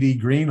buddy JD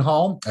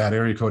Greenhall at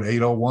area code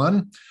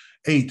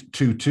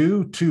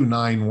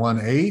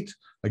 801-822-2918.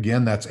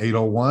 Again, that's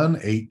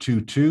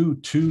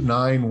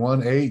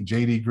 801-822-2918.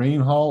 JD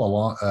Greenhall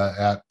along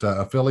at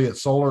Affiliate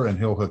Solar, and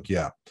he'll hook you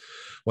up.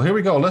 Well, here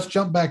we go. Let's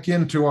jump back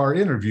into our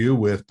interview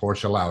with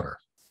Portia Louder.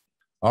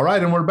 All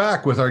right, and we're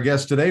back with our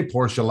guest today,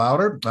 Portia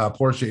Louder.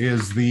 Portia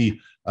is the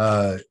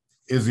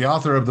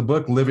author of the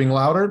book Living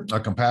Louder: A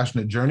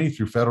Compassionate Journey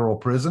Through Federal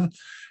Prison.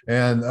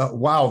 And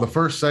wow, the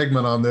first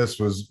segment on this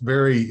was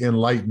very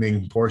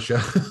enlightening, Portia.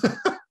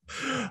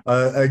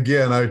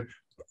 Again,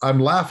 I'm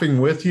laughing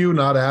with you,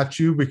 not at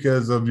you,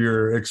 because of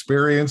your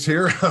experience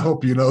here. I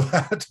hope you know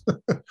that,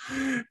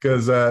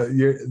 because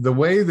the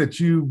way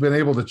that you've been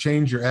able to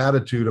change your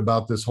attitude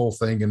about this whole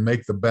thing and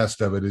make the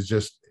best of it is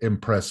just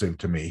impressive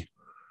to me.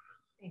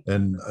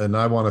 And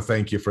I want to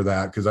thank you for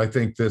that, because I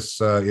think this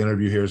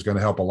interview here is going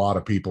to help a lot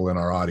of people in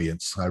our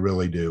audience. I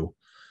really do.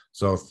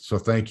 So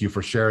thank you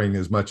for sharing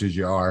as much as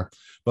you are.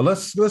 But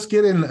let's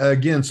get in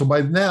again. So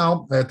by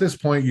now, at this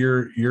point,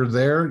 you're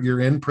there,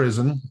 you're in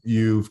prison.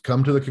 You've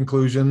come to the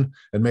conclusion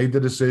and made the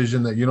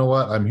decision that, you know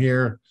what, I'm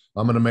here.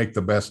 I'm going to make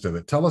the best of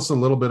it. Tell us a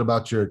little bit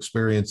about your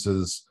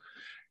experiences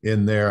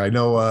in there. I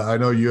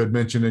know you had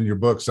mentioned in your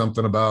book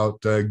something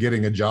about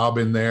getting a job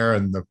in there,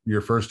 and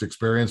your first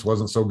experience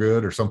wasn't so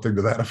good, or something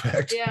to that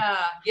effect.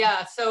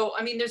 Yeah. So,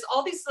 I mean, there's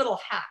all these little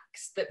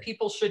hacks that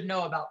people should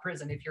know about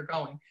prison if you're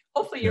going.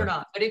 Hopefully you're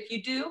not. But if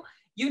you do,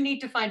 you need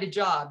to find a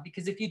job,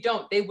 because if you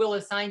don't, they will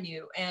assign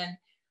you. And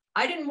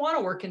I didn't want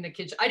to work in the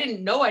kitchen. I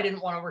didn't know I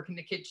didn't want to work in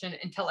the kitchen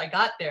until I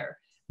got there.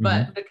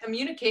 But the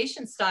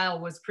communication style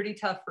was pretty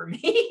tough for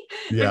me.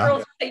 The Yeah. girls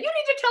would say, you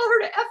need to tell her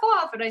to F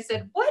off. And I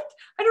said, what?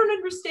 I don't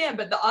understand.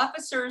 But the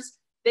officers,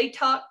 they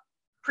talk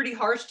pretty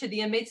harsh to the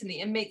inmates, and the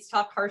inmates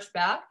talk harsh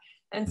back.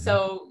 And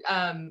so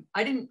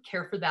I didn't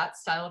care for that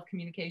style of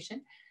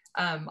communication.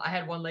 I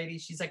had one lady,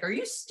 she's like, are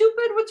you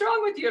stupid? What's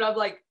wrong with you? And I'm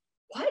like,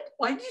 what?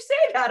 Why did you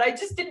say that? I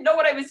just didn't know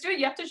what I was doing.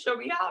 You have to show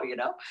me how, you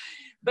know?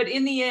 But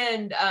in the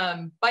end,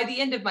 by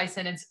the end of my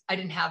sentence, I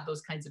didn't have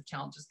those kinds of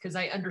challenges because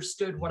I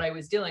understood what I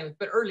was dealing with.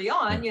 But early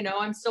on, you know,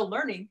 I'm still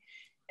learning.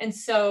 And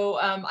so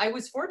I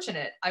was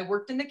fortunate. I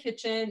worked in the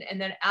kitchen. And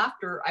then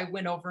after, I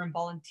went over and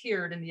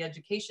volunteered in the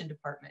education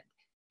department.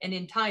 And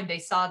in time, they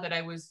saw that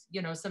I was,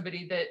 you know,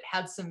 somebody that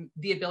had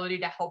the ability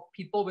to help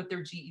people with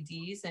their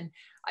GEDs. And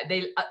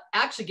they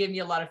actually gave me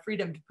a lot of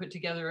freedom to put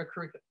together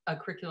a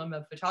curriculum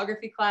of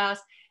photography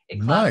class.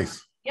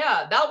 Nice.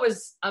 Yeah, that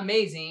was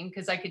amazing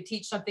because I could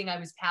teach something I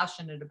was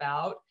passionate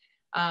about.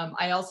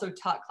 I also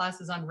taught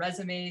classes on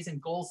resumes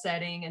and goal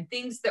setting and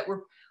things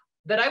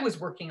that I was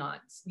working on,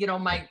 you know,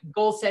 my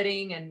goal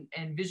setting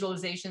and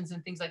visualizations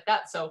and things like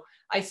that. So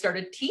I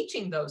started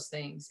teaching those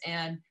things,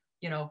 and,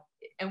 you know,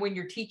 and when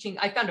you're teaching,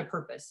 I found a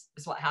purpose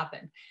is what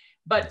happened.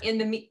 But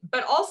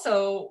but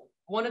also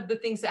one of the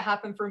things that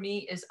happened for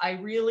me is I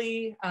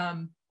really,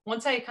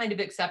 once I kind of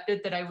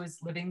accepted that I was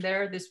living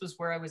there, this was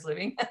where I was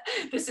living.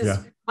 This is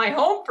my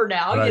home for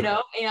now, you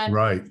know?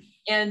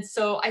 And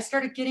so I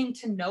started getting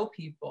to know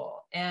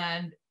people,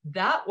 and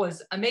that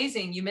was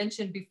amazing. You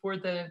mentioned before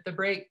the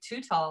break,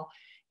 Too Tall.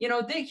 You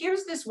know,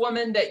 here's this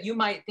woman that you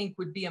might think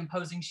would be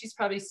imposing. She's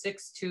probably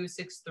 6'2",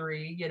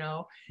 6'3", you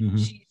know.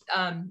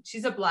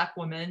 She's a Black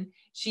woman.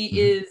 She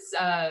is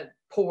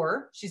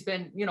poor. She's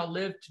been, you know,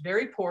 lived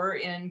very poor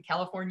in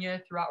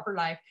California throughout her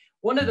life.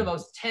 One of the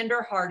most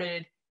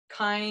tender-hearted,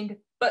 kind,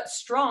 but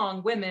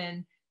strong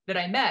women that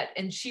I met.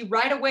 And she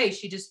right away,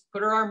 she just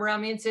put her arm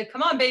around me and said,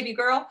 come on, baby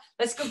girl,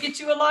 let's go get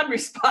you a laundry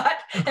spot.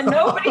 And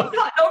nobody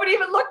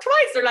even looked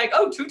twice. They're like,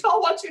 oh, Too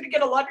Tall wants you to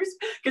get a laundry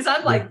spot. Because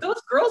I'm like,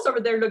 those girls over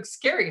there look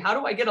scary. How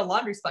do I get a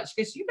laundry spot?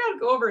 She goes, you got to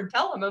go over and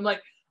tell them. I'm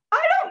like,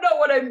 I don't know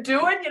what I'm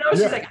doing. You know,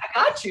 she's like, I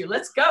got you.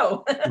 Let's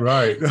go.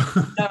 Right.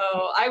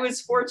 So I was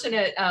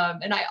fortunate.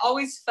 And I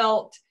always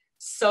felt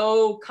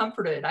so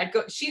comforted.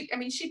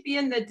 She'd be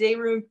in the day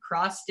room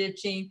cross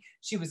stitching.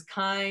 She was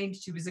kind.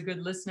 She was a good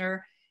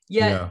listener.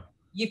 Yet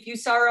if you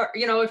saw her,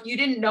 you know, if you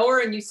didn't know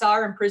her and you saw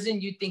her in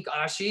prison, you'd think,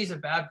 oh, she's a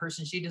bad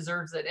person. She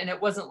deserves it. And it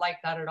wasn't like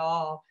that at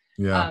all.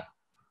 Yeah.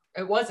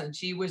 It wasn't.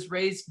 She was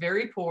raised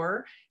very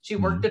poor. She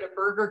worked at a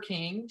Burger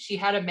King. She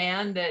had a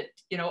man that,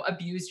 you know,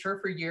 abused her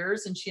for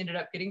years, and she ended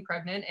up getting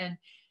pregnant,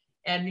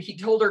 and he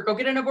told her, go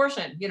get an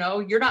abortion. You know,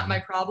 you're not my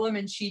problem.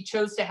 And she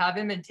chose to have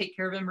him and take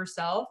care of him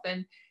herself.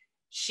 And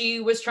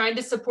she was trying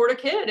to support a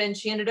kid, and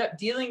she ended up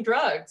dealing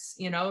drugs.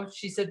 You know,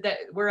 she said that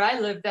where I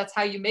live, that's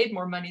how you made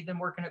more money than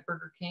working at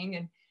Burger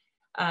King.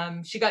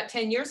 And she got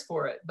 10 years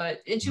for it,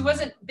 and she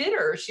wasn't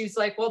bitter. She was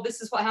like, well, this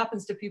is what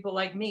happens to people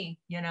like me,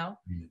 you know?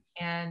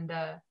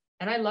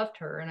 And I loved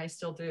her, and I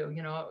still do.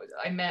 You know,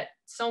 I met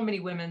so many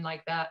women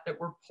like that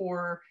were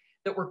poor,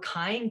 that were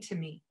kind to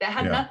me, that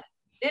had nothing.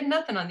 They had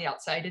nothing on the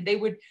outside, and they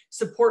would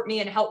support me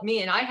and help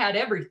me. And I had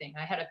everything.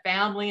 I had a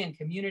family and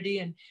community.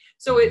 And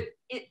so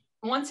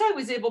once I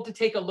was able to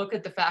take a look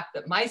at the fact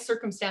that my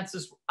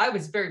circumstances, I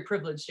was very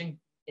privileged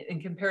in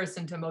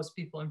comparison to most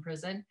people in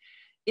prison,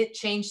 it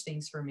changed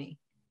things for me.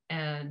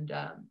 And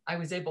I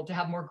was able to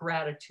have more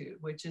gratitude,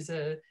 which is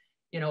a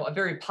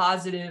very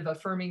positive,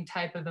 affirming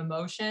type of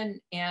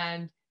emotion,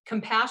 and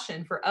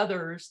compassion for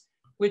others,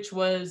 which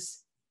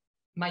was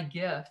my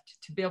gift.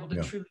 To be able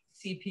to truly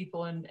see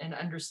people and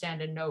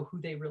understand and know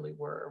who they really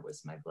were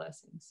was my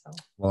blessing. So,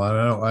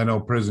 well, I know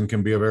prison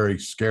can be a very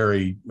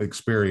scary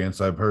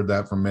experience. I've heard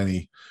that from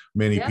many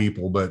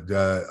people, but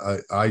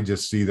I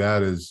just see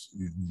that as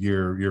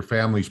your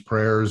family's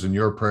prayers and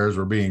your prayers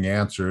were being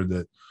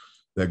answered,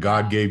 that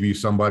God gave you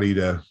somebody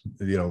to,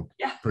 you know,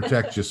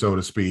 protect you, so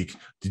to speak.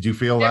 Did you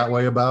feel that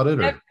way about it?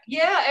 Or?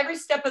 Yeah, every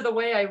step of the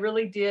way, I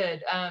really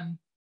did.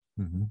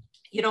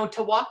 You know,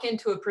 to walk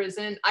into a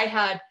prison, I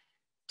had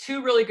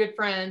two really good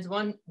friends.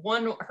 One,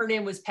 her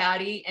name was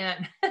Patty,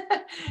 and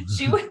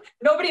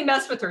nobody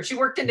messed with her. She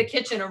worked in the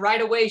kitchen, and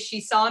right away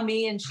she saw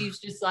me, and she's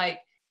just like,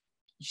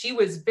 she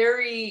was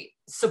very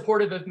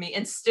supportive of me,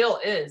 and still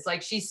is.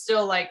 Like, she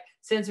still like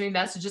sends me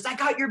messages. I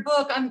got your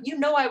book.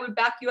 I would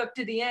back you up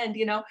to the end,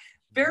 you know,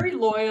 very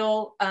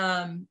loyal.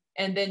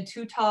 And then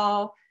Too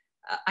Tall.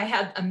 I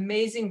had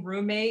amazing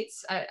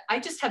roommates. I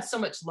just have so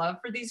much love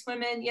for these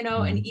women, you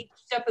know, and each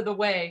step of the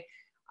way,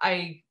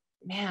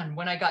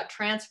 when I got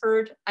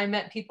transferred, I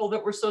met people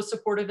that were so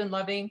supportive and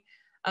loving.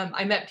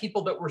 I met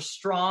people that were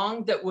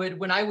strong, that would,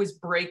 when I was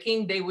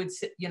breaking, they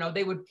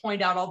would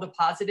point out all the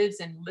positives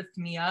and lift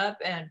me up.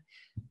 And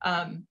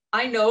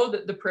I know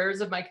that the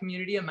prayers of my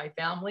community and my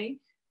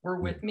family were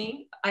with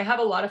me. I have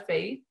a lot of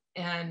faith,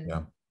 and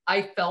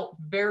I felt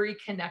very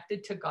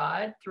connected to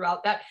God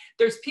throughout that.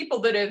 There's people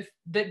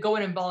that go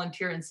in and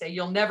volunteer and say,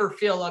 you'll never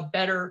feel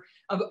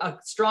a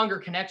stronger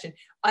connection.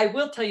 I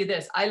will tell you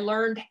this, I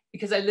learned,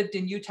 because I lived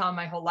in Utah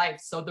my whole life.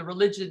 So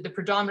the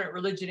predominant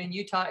religion in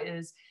Utah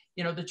is,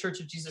 the Church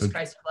of Jesus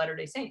Christ of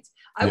Latter-day Saints.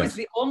 I was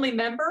the only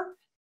member,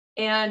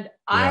 and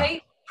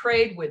I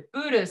prayed with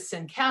Buddhists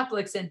and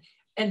Catholics, and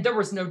there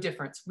was no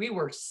difference. We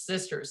were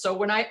sisters. So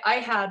when I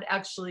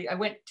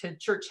went to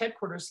church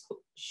headquarters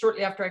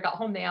shortly after I got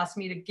home, they asked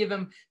me to give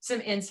them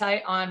some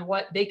insight on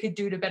what they could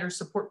do to better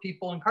support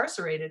people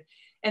incarcerated.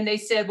 And they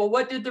said, well,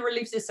 what did the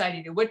Relief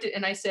Society do?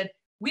 And I said,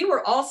 we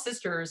were all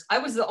sisters. I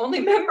was the only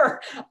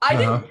member. I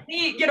didn't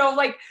need,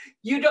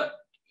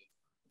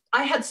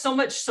 I had so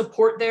much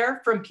support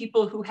there from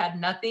people who had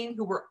nothing,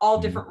 who were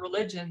all different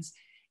religions.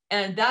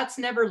 And that's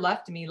never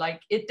left me.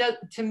 Like, it does,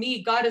 to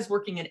me, God is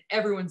working in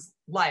everyone's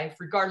life,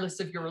 regardless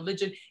of your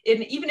religion.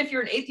 And even if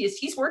you're an atheist,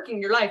 he's working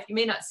in your life. You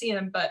may not see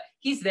him, but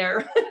he's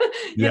there,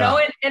 you know,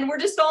 and we're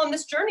just all on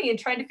this journey and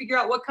trying to figure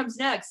out what comes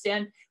next.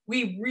 And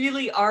we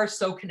really are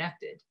so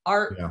connected.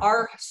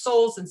 Our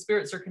souls and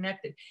spirits are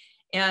connected.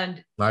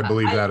 And I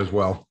believe that as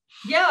well.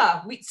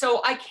 Yeah.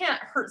 So I can't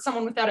hurt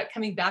someone without it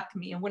coming back to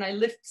me. And when I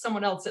lift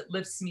someone else, it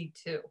lifts me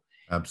too.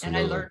 Absolutely.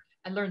 And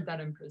I learned that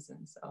in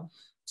prison.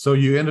 So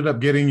you ended up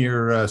getting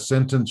your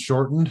sentence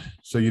shortened,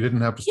 so you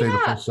didn't have to stay the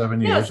full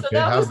 7 years. So okay,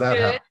 how'd that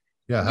happen?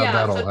 How'd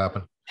that all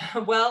happen?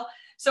 Well,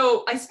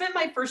 so I spent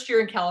my first year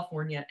in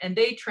California, and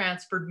they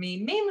transferred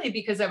me mainly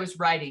because I was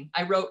writing.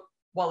 I wrote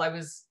while I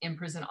was in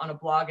prison on a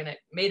blog, and it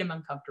made them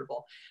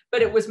uncomfortable.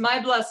 But it was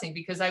my blessing,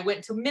 because I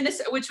went to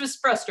Minnesota, which was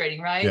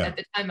frustrating, right? At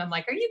the time, I'm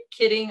like, are you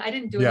kidding? I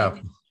didn't do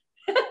anything.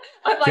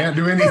 I'm like, can't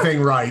do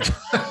anything right.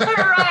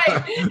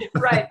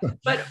 right.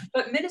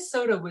 But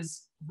Minnesota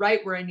was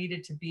right where I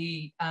needed to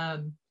be.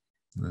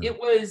 It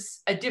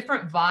was a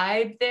different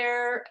vibe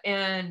there,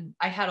 and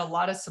I had a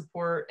lot of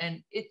support,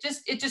 and it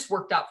just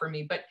worked out for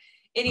me. But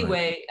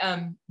anyway,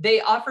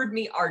 they offered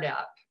me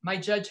RDAP. My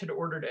judge had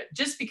ordered it.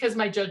 Just because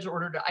my judge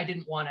ordered it, I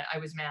didn't want it. I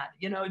was mad,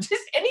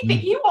 just anything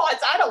he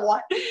wants, I don't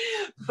want.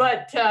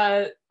 But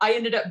I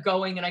ended up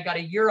going, and I got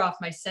a year off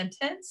my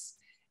sentence.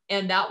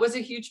 And that was a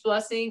huge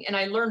blessing. And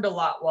I learned a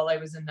lot while I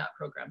was in that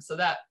program. So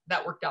that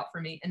worked out for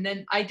me. And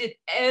then I did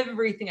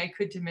everything I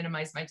could to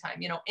minimize my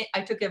time.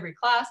 I took every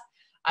class,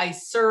 I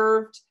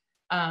served,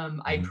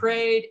 I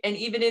prayed. And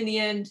even in the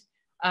end,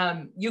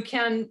 you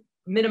can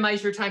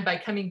minimize your time by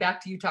coming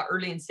back to Utah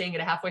early and staying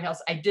at a halfway house.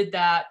 I did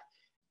that.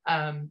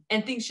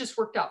 And things just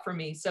worked out for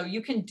me. So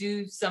you can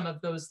do some of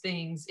those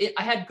things.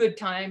 I had good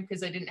time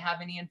because I didn't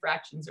have any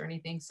infractions or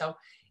anything. So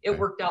it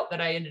worked out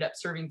that I ended up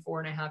serving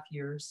 4.5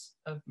 years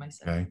of my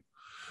sentence. Okay.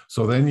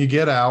 So then you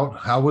get out.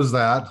 How was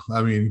that?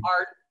 I mean,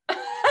 hard.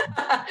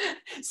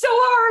 So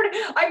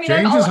hard. I mean,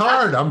 change is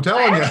hard. I'm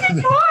telling you.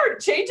 It's hard.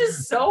 Change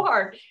is so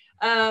hard.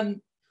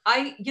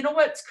 You know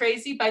what's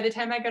crazy? By the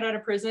time I got out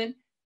of prison,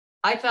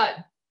 I thought,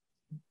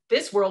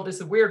 this world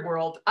is a weird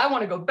world. I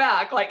want to go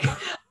back. Like,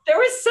 there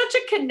was such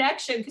a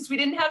connection because we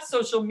didn't have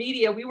social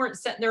media. We weren't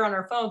sitting there on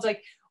our phones.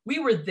 Like, we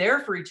were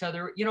there for each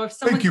other. If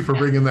someone, thank you for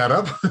bringing that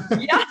up.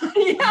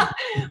 yeah,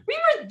 we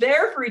were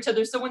there for each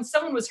other. So when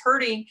someone was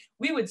hurting,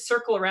 we would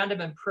circle around him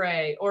and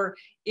pray. Or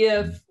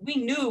if we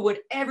knew what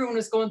everyone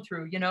was going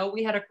through,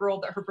 we had a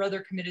girl that her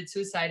brother committed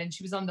suicide, and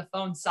she was on the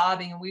phone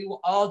sobbing, and we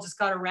all just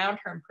got around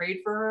her and prayed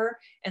for her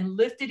and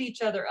lifted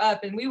each other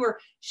up. And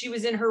she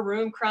was in her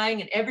room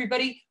crying, and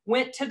everybody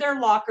went to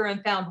their locker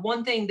and found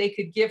one thing they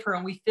could give her.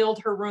 And we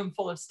filled her room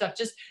full of stuff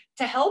just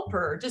to help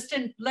her, just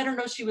to let her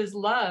know she was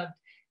loved.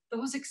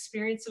 Those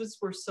experiences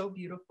were so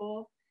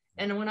beautiful.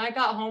 And when I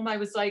got home, I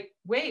was like,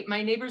 wait,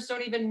 my neighbors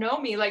don't even know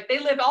me. Like, they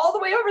live all the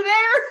way over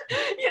there.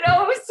 It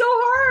was so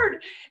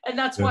hard. And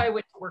that's why I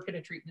went to work at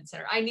a treatment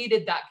center. I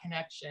needed that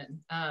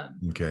connection.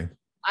 Okay.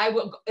 I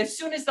will, as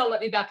soon as they'll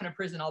let me back in a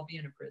prison, I'll be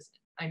in a prison.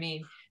 I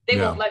mean,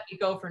 they won't let me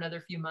go for another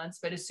few months,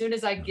 but as soon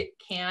as I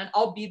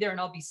I'll be there,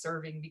 and I'll be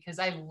serving, because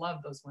I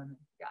love those women.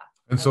 Yeah.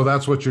 And so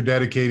that's what you're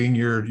dedicating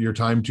your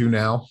time to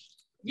now?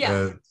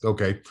 Yeah.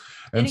 Okay.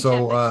 And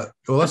so well,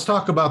 let's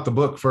talk about the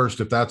book first,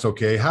 if that's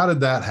okay. How did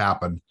that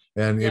happen?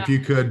 And if you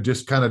could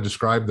just kind of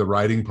describe the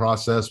writing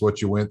process,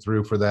 what you went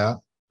through for that.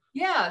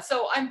 Yeah.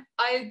 So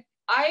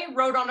I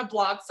wrote on a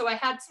blog, so I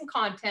had some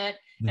content,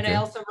 and I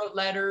also wrote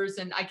letters,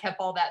 and I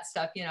kept all that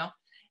stuff,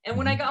 And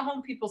when I got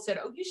home, people said,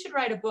 oh, you should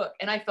write a book.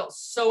 And I felt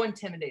so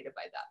intimidated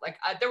by that. Like,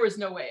 there was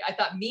no way. I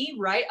thought, me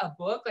write a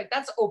book? Like,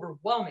 that's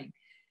overwhelming.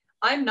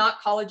 I'm not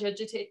college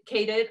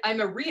educated.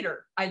 I'm a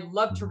reader. I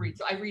love to read.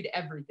 So I read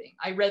everything.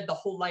 I read the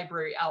whole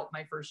library out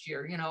my first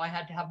year. I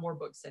had to have more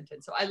books sent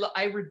in. So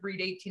I would read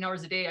 18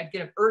 hours a day. I'd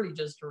get up early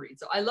just to read.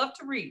 So I love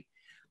to read,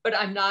 but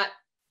I'm not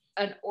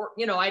I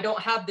don't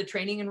have the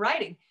training in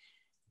writing.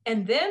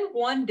 And then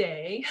one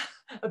day,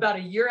 about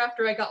a year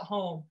after I got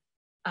home,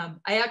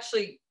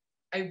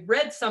 I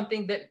read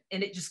something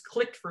and it just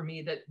clicked for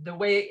me, that the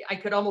way I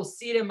could almost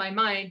see it in my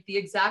mind, the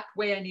exact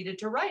way I needed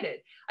to write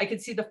it. I could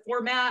see the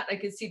format, I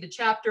could see the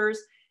chapters.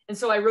 And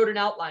so I wrote an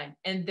outline,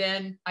 and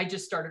then I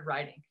just started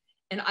writing.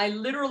 And I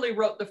literally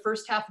wrote the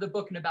first half of the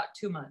book in about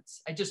 2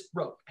 months. I just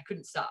wrote, I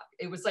couldn't stop.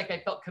 It was like I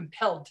felt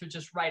compelled to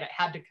just write. It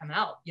had to come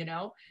out, you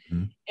know?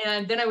 Mm-hmm.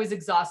 And then I was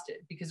exhausted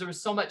because there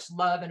was so much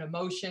love and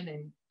emotion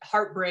and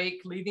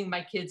heartbreak, leaving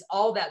my kids,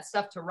 all that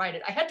stuff to write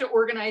it. I had to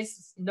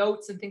organize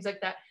notes and things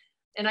like that.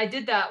 And I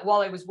did that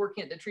while I was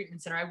working at the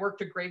treatment center. I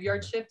worked a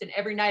graveyard shift, and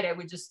every night I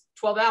would just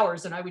 12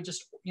 hours and I would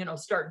just, you know,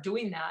 start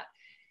doing that.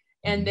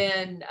 And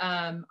then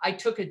I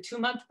took a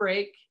 2-month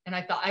break, and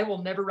I thought, I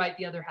will never write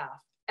the other half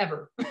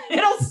ever.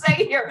 It'll say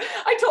here.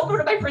 I told one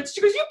of my friends,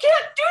 she goes, you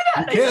can't do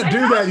that. You can't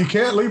do that. You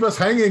can't leave us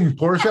hanging,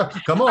 Portia.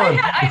 Come on.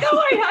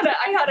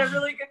 I had a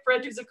really good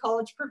friend who's a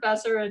college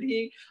professor, and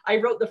I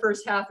wrote the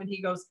first half, and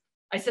he goes,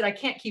 I said, I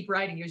can't keep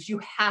writing. He goes, you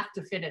have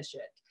to finish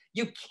it.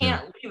 You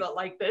can't leave it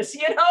like this,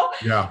 you know?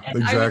 Yeah, and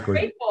exactly. I was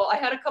grateful. I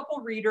had a couple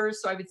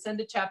readers, so I would send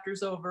the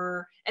chapters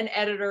over, and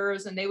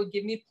editors, and they would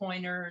give me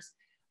pointers.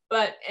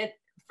 But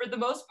for the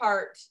most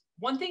part,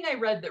 one thing I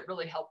read that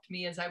really helped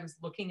me as I was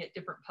looking at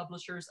different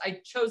publishers,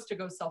 I chose to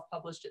go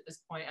self-published at this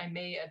point. I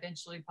may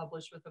eventually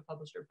publish with a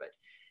publisher, but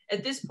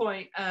at this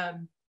point,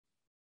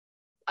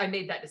 I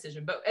made that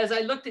decision. But as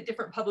I looked at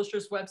different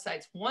publishers'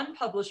 websites, one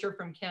publisher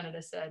from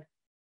Canada said,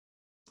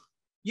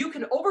 you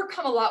can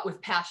overcome a lot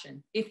with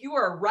passion. If you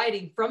are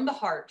writing from the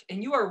heart,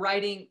 and you are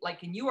writing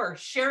and you are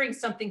sharing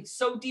something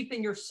so deep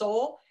in your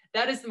soul,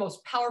 that is the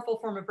most powerful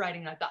form of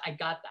writing. And I thought, I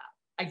got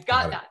that. I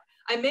got that.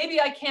 Maybe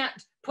I can't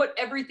put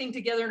everything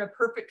together in a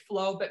perfect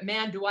flow, but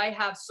man, do I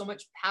have so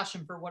much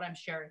passion for what I'm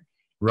sharing.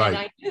 Right. And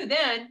I knew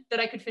then that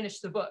I could finish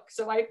the book.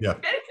 So I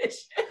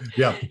finished it.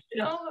 Yeah.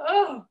 You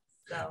know,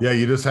 so. Yeah,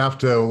 you just have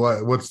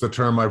to, what's the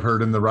term I've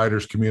heard in the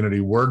writers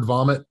community? Word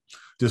vomit.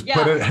 Just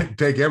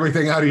take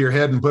everything out of your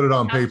head and put it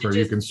on paper.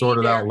 You can sort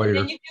it out later. And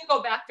then you do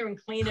go back there and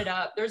clean it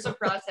up. There's a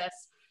process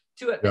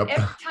to it. But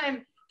every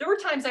time, there were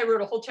times I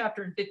wrote a whole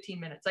chapter in 15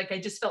 minutes. Like I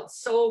just felt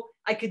so,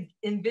 I could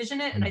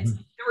envision it. And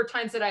there were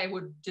times that I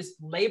would just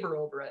labor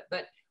over it.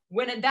 But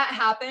when that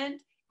happened,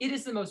 it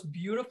is the most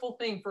beautiful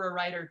thing for a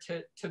writer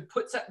to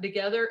put something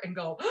together and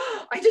go,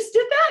 oh, I just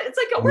did that. It's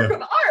like a work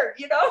of art,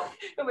 you know?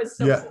 It was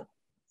so cool.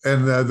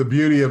 And the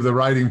beauty of the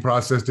writing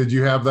process, did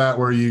you have that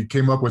where you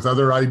came up with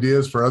other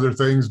ideas for other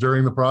things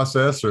during the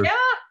process? Or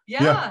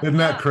yeah. Isn't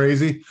that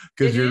crazy?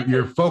 Because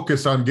you're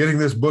focused on getting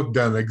this book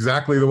done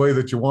exactly the way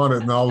that you want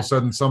it. And all of a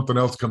sudden something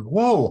else comes,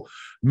 whoa,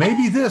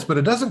 maybe this, but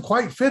it doesn't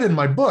quite fit in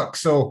my book.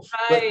 So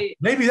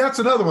maybe that's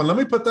another one. Let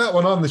me put that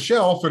one on the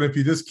shelf. And if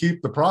you just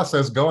keep the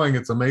process going,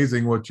 it's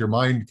amazing what your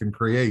mind can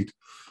create.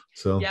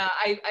 So yeah,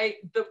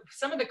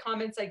 some of the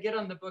comments I get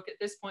on the book at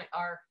this point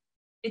are,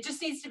 it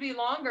just needs to be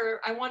longer.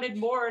 I wanted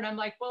more. And I'm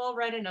like, well, I'll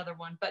write another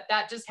one, but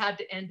that just had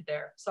to end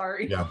there.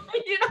 Sorry. Yeah.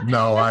 That's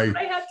what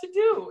I had to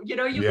do. You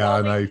know,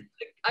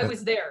 I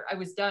was there. I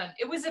was done.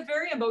 It was a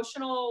very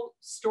emotional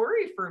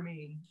story for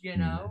me. You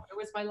know, it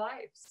was my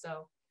life.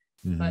 So,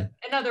 but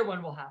another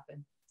one will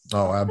happen.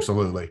 Oh,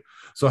 absolutely.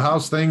 So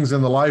how's things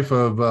in the life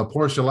of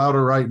Portia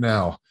Louder right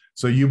now?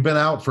 So you've been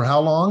out for how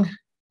long?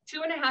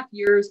 2.5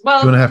 years.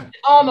 Well, 2.5.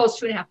 Almost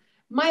 2.5.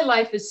 My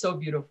life is so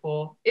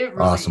beautiful. It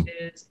really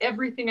is.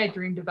 Everything I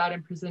dreamed about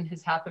in prison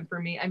has happened for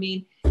me. I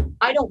mean,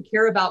 I don't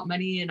care about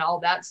money and all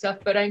that stuff,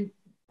 but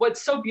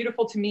what's so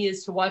beautiful to me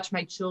is to watch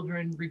my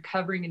children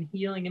recovering and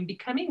healing and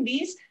becoming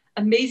these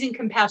amazing,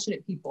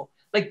 compassionate people.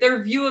 Like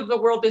their view of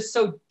the world is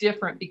so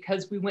different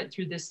because we went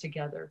through this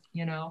together,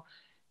 you know,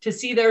 to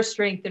see their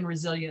strength and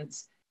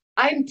resilience.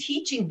 I'm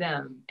teaching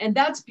them, and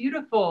that's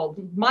beautiful.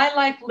 My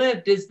life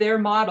lived is their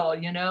model,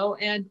 you know,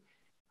 and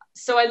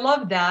so I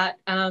love that.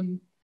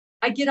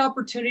 I get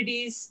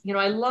opportunities, you know,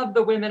 I love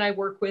the women I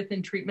work with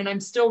in treatment.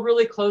 I'm still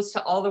really close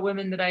to all the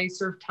women that I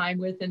serve time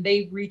with, and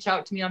they reach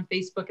out to me on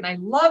Facebook, and I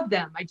love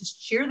them. I just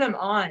cheer them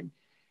on.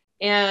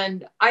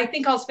 And I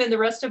think I'll spend the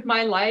rest of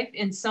my life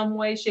in some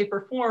way, shape,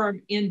 or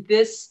form in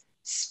this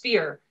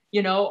sphere.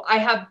 You know, I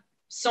have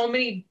so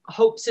many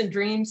hopes and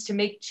dreams to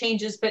make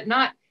changes, but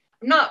I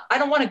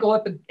don't want to go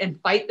up and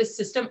fight the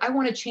system. I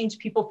want to change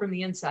people from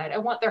the inside. I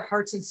want their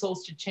hearts and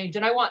souls to change.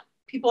 And I want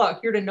people out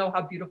here to know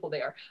how beautiful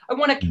they are. I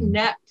want to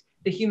connect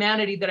the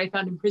humanity that I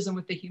found in prison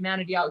with the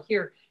humanity out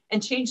here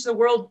and change the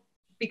world,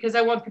 because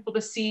I want people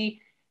to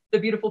see the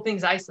beautiful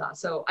things I saw.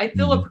 So I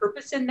feel a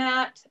purpose in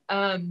that.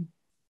 And,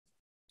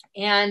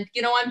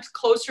 you know, I'm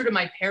closer to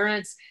my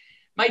parents.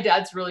 My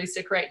dad's really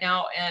sick right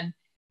now. And,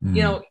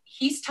 you know,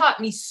 he's taught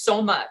me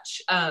so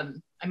much. I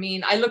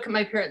mean, I look at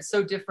my parents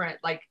so different.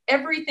 Like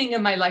everything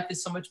in my life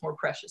is so much more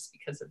precious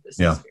because of this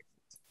experience.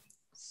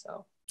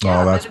 So.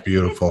 Yeah, that's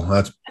beautiful.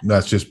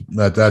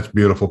 That's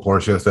beautiful,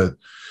 Portia.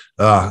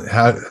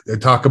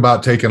 Talk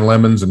about taking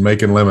lemons and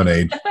making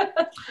lemonade.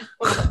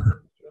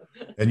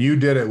 And you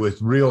did it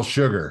with real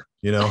sugar,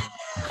 you know.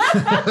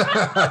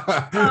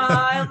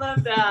 I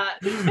love that.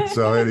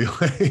 So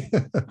anyway,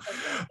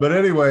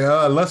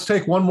 let's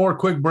take one more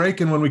quick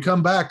break, and when we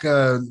come back,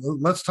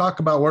 let's talk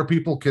about where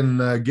people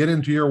can get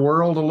into your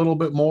world a little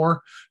bit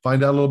more,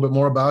 find out a little bit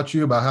more about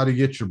you, about how to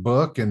get your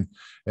book, and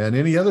And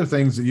any other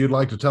things that you'd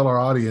like to tell our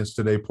audience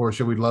today,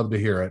 Portia, we'd love to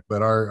hear it.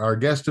 But our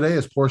guest today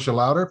is Portia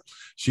Louder.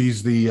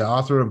 She's the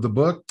author of the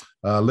book,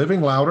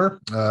 Living Louder,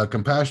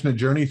 Compassionate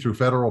Journey Through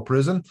Federal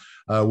Prison.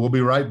 We'll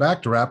be right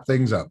back to wrap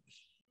things up.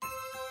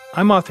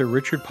 I'm author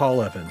Richard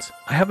Paul Evans.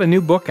 I have a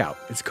new book out.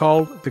 It's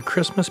called The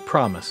Christmas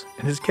Promise,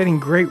 and it's getting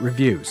great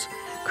reviews.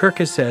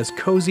 Kirkus says,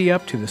 cozy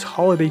up to this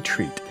holiday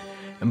treat.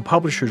 And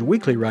Publishers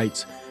Weekly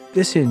writes,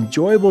 this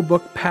enjoyable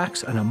book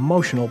packs an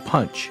emotional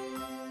punch.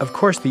 Of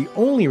course, the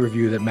only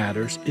review that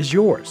matters is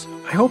yours.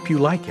 I hope you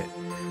like it.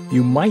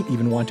 You might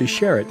even want to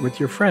share it with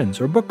your friends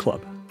or book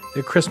club.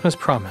 The Christmas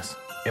Promise.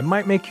 It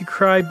might make you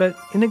cry, but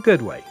in a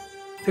good way.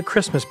 The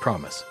Christmas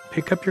Promise.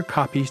 Pick up your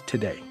copies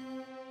today.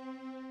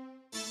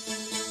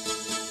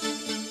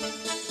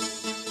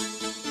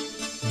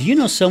 Do you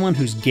know someone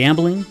who's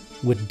gambling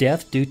with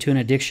death due to an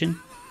addiction?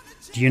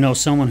 Do you know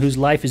someone whose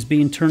life is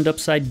being turned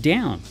upside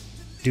down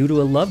due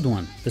to a loved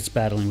one that's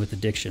battling with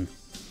addiction?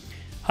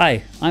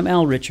 Hi, I'm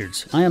Al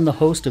Richards. I am the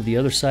host of the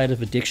Other Side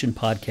of Addiction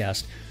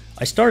podcast.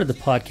 I started the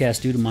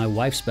podcast due to my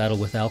wife's battle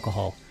with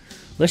alcohol.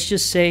 Let's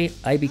just say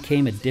I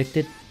became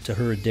addicted to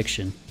her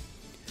addiction.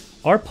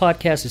 Our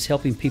podcast is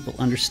helping people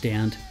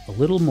understand a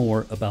little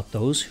more about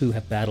those who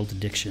have battled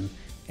addiction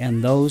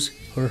and those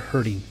who are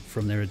hurting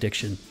from their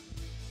addiction.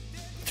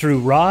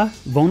 Through raw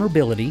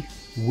vulnerability,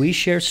 we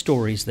share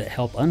stories that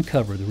help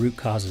uncover the root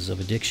causes of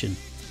addiction.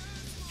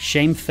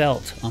 Shame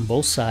felt on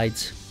both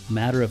sides,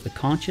 matter of the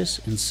conscious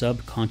and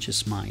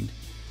subconscious mind,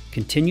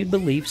 continued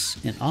beliefs,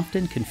 and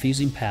often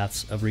confusing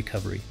paths of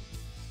recovery.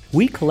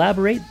 We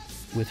collaborate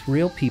with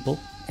real people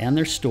and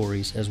their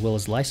stories, as well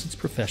as licensed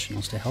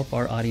professionals, to help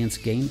our audience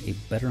gain a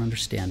better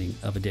understanding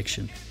of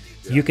addiction.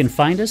 You can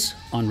find us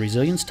on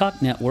Resilience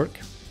Talk Network.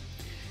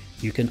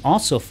 You can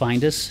also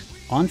find us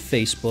on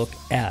Facebook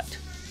at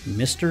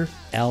Mr.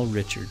 Al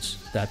Richards.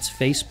 That's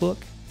Facebook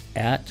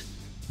at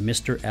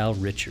Mr. Al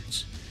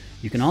Richards.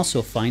 You can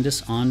also find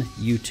us on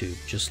YouTube.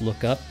 Just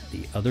look up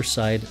the Other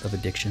Side of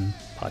Addiction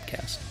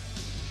podcast.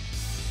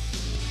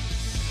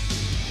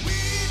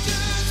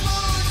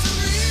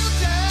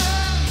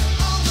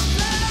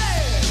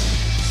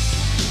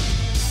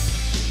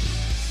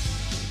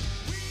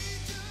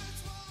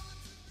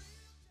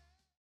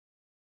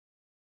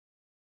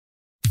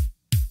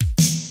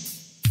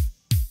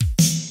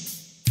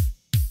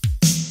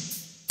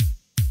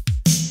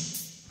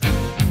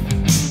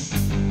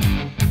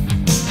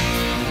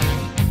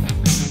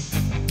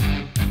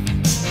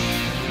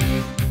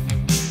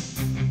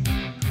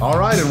 All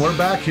right, and we're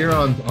back here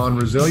on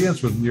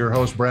Resilience with your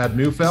host, Brad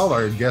Neufeld.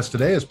 Our guest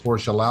today is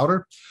Portia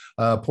Louder.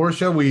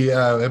 Portia, we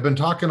have been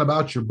talking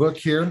about your book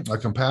here, A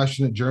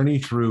Compassionate Journey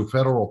Through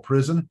Federal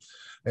Prison.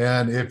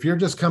 And if you're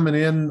just coming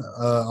in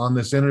on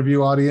this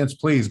interview, audience,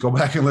 please go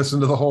back and listen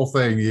to the whole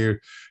thing.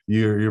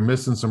 You're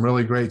missing some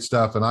really great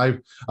stuff. And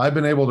I've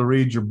been able to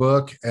read your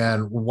book,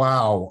 and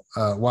wow,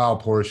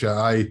 Portia,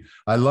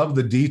 I love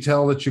the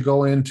detail that you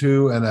go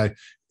into, and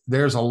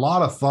there's a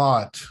lot of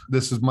thought.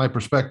 This is my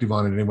perspective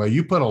on it anyway.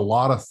 You put a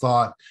lot of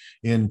thought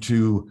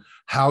into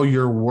how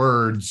your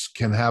words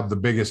can have the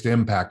biggest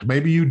impact.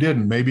 Maybe you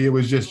didn't. Maybe it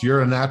was just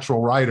you're a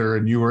natural writer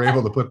and you were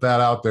able to put that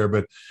out there.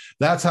 But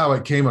that's how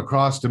it came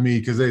across to me,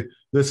 because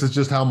this is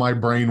just how my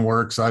brain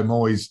works. I'm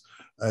always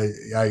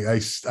I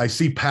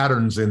see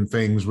patterns in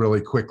things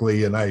really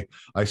quickly, and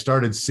I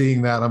started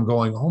seeing that. I'm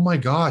going, oh my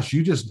gosh,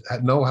 you just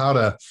know how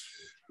to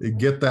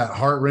get that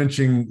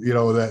heart-wrenching,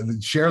 that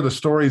share the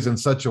stories in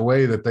such a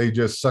way that they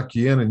just suck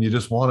you in and you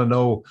just want to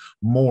know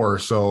more.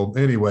 So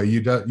anyway, you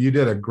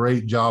did a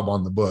great job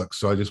on the book.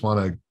 So I just want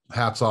to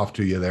hats off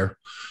to you there.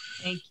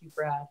 Thank you,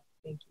 Brad.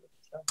 Thank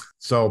you.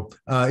 So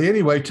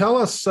anyway, tell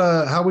us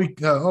how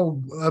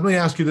let me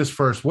ask you this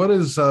first. What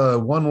is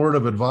one word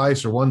of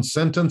advice, or one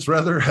sentence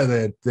rather,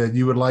 that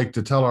you would like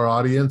to tell our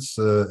audience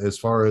as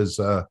far as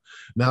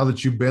now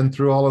that you've been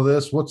through all of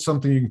this? What's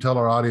something you can tell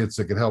our audience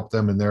that could help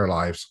them in their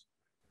lives?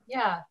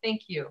 Yeah,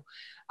 thank you.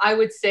 I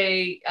would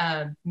say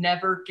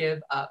never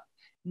give up.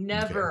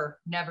 Never,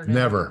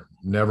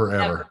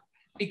 ever.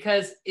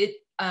 Because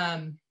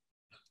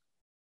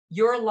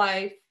your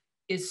life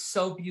is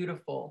so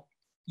beautiful.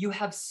 You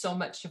have so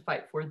much to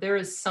fight for. There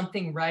is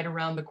something right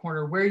around the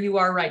corner. Where you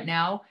are right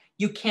now,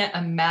 you can't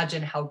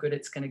imagine how good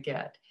it's going to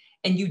get.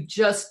 And you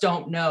just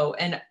don't know.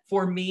 And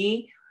for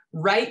me,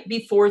 right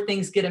before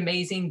things get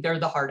amazing, they're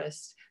the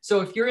hardest.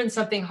 So if you're in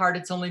something hard,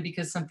 it's only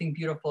because something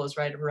beautiful is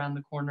right around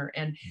the corner,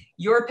 and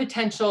your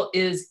potential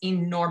is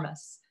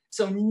enormous.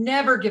 So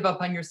never give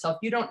up on yourself.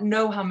 You don't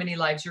know how many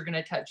lives you're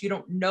going to touch. You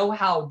don't know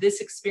how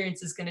this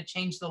experience is going to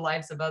change the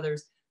lives of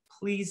others.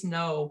 Please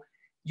know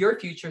your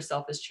future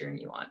self is cheering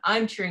you on.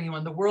 I'm cheering you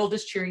on. The world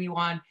is cheering you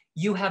on.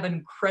 You have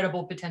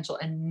incredible potential,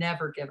 and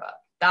never give up.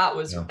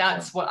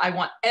 That's what I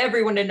want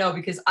everyone to know,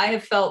 because I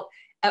have felt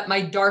at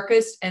my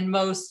darkest and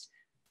most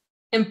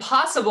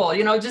impossible,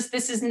 just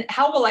this isn't,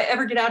 how will I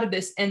ever get out of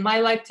this? And my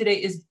life today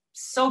is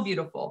so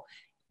beautiful.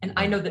 And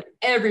I know that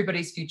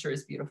everybody's future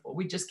is beautiful.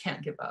 We just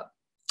can't give up.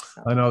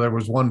 So. I know there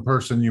was one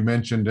person you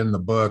mentioned in the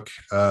book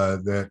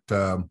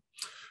that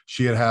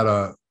she had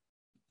a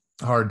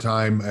hard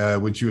time.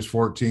 When she was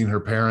 14, her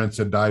parents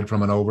had died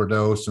from an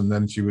overdose, and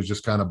then she was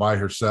just kind of by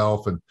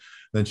herself. And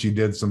then she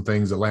did some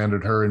things that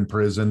landed her in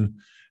prison.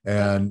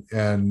 And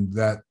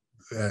that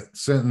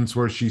sentence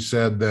where she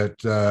said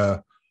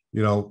that,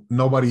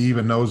 nobody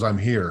even knows I'm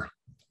here.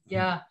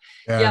 Yeah.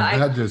 And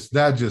Yeah.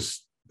 that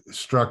just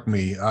struck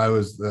me.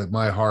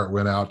 My heart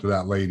went out to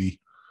that lady.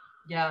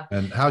 Yeah.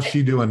 And how's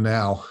she doing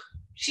now?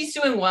 She's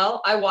doing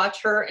well. I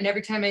watch her, and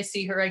every time I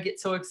see her, I get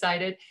so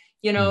excited.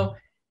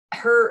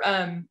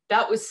 Her,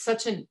 that was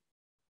such an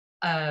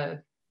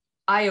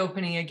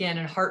eye-opening again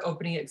and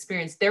heart-opening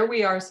experience. There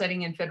we are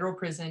sitting in federal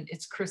prison.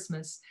 It's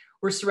Christmas.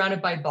 We're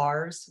surrounded by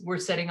bars. We're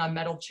sitting on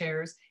metal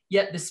chairs,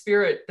 yet the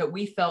spirit that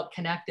we felt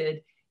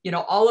connected,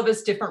 all of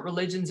us different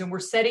religions, and we're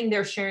sitting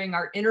there sharing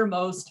our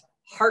innermost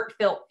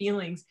heartfelt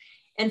feelings.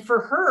 And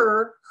for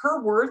her,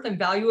 her worth and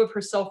value of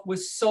herself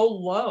was so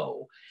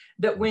low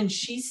that when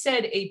she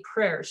said a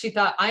prayer, she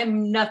thought,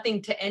 I'm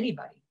nothing to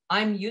anybody.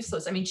 I'm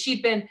useless. I mean,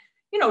 she'd been,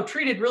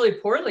 treated really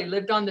poorly,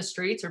 lived on the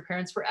streets. Her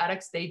parents were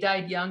addicts. They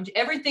died young.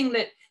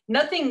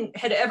 Nothing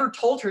had ever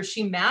told her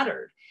she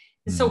mattered.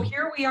 Mm-hmm. So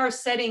here we are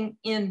sitting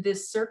in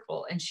this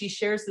circle, and she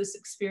shares this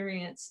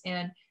experience.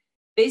 And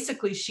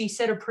basically she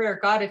said a prayer,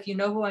 God, if you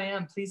know who I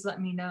am, please let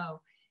me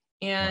know.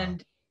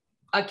 And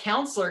a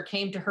counselor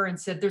came to her and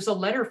said, there's a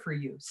letter for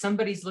you.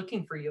 Somebody's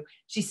looking for you.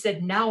 She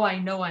said, now I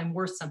know I'm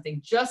worth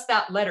something. Just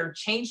that letter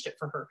changed it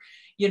for her,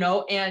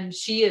 and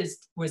she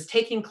was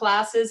taking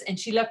classes, and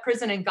she left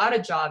prison and got a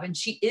job. And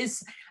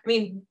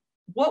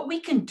what we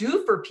can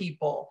do for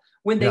people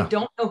when they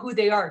don't know who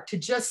they are, to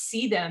just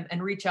see them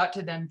and reach out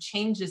to them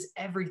changes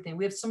everything.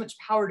 We have so much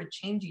power to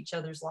change each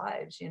other's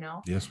lives,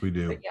 Yes, we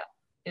do. But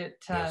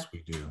yes,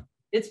 we do.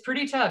 It's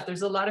pretty tough.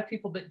 There's a lot of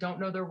people that don't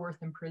know their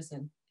worth in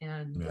prison.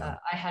 And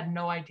I had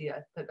no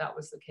idea that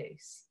was the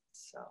case.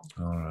 So.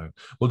 All right.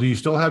 Well, do you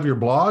still have your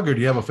blog, or do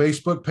you have a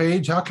Facebook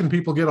page? How can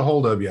people get a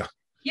hold of you?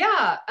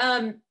 Yeah.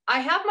 I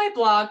have my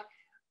blog.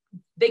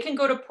 They can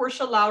go to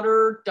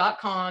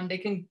portialouder.com.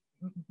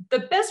 The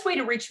best way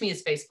to reach me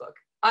is Facebook.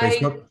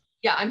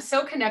 I'm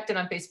so connected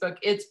on Facebook.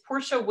 It's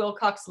Portia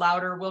Wilcox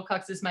Louder.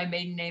 Wilcox is my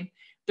maiden name.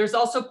 There's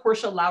also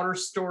Portia Louder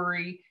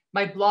Story.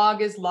 My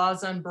blog is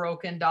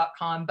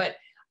lawsunbroken.com,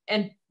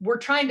 and we're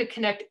trying to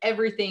connect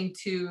everything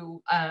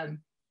to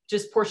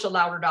just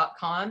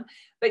portialouder.com.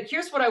 But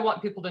here's what I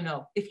want people to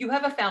know. If you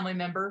have a family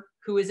member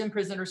who is in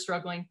prison or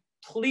struggling,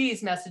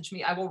 please message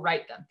me. I will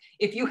write them.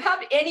 If you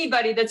have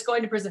anybody that's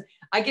going to prison,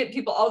 I get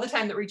people all the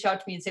time that reach out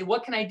to me and say,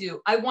 what can I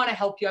do? I want to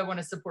help you. I want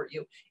to support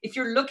you. If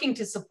you're looking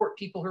to support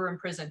people who are in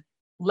prison,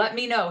 let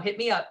me know. Hit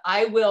me up.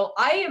 I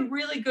am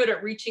really good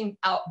at reaching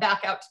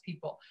back out to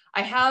people.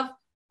 I have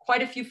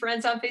quite a few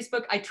friends on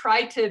Facebook. I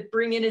try to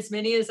bring in as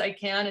many as I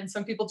can, and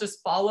some people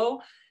just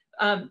follow.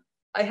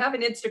 I have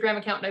an Instagram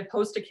account, and I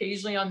post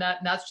occasionally on that,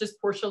 and that's just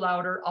Portia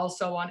Louder,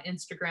 also on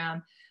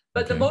Instagram.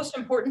 But the most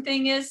important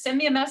thing is send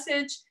me a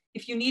message.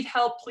 If you need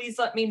help, please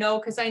let me know,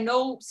 because I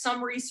know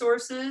some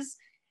resources,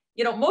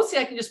 mostly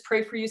I can just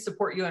pray for you,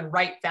 support you, and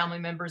write family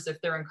members if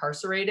they're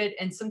incarcerated.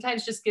 And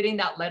sometimes just getting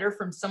that letter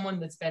from someone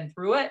that's been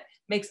through it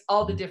makes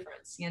all the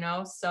difference,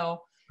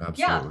 So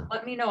Absolutely.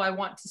 let me know. I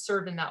want to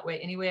serve in that way,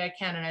 any way I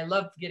can. And I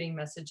love getting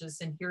messages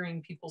and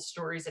hearing people's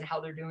stories and how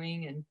they're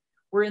doing. And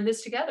we're in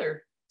this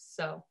together.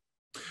 So.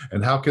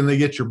 And how can they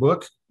get your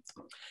book?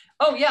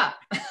 Oh, yeah.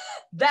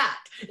 That.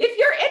 If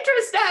you're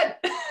interested,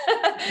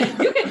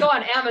 you can go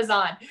on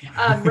Amazon.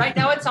 Right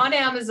now it's on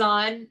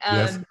Amazon.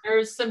 Yes.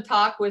 There's some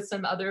talk with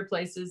some other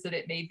places that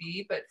it may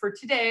be. But for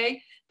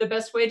today, the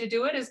best way to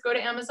do it is go to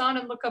Amazon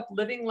and look up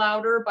Living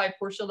Louder by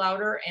Portia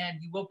Louder,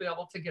 and you will be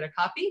able to get a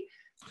copy.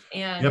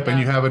 And and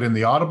you have it in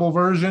the Audible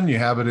version, you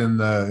have it in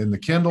the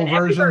Kindle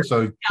version,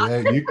 so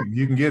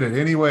you can get it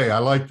anyway. I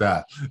like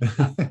that. It's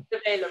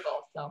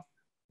available. So.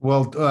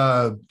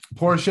 Well,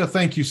 Portia,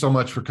 thank you so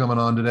much for coming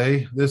on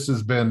today. This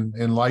has been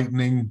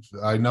enlightening.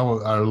 I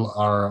know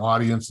our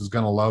audience is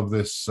going to love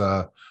this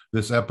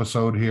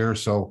episode here.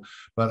 So,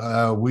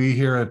 but we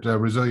here at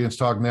Resilience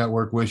Talk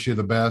Network wish you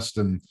the best,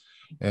 and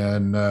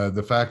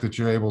the fact that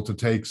you're able to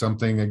take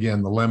something,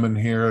 again, the lemon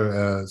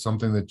here,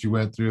 something that you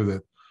went through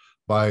that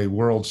by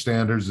world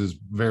standards is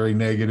very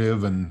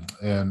negative, and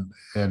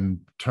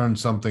turn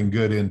something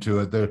good into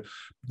it.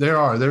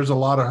 There's a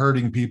lot of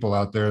hurting people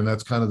out there, and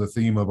that's kind of the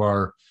theme of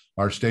our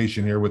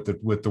station here with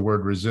the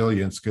word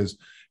resilience. Because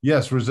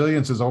yes,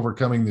 resilience is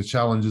overcoming the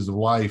challenges of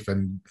life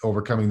and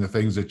overcoming the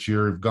things that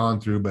you've gone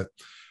through, but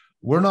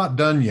we're not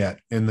done yet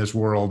in this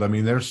world. I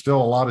mean, there's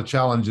still a lot of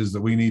challenges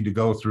that we need to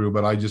go through,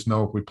 but I just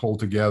know if we pull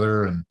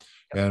together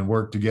and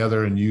work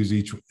together and use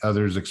each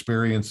other's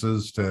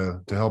experiences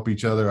to help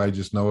each other, I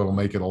just know it'll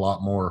make it a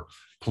lot more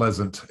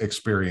pleasant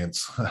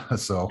experience.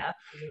 So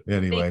Absolutely.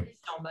 Anyway. Thank you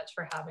so much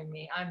for having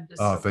me. I'm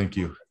just thank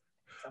you.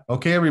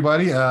 Okay,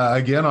 everybody.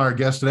 Again, our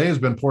guest today has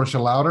been Portia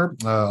Louder,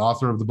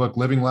 author of the book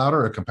Living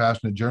Louder, A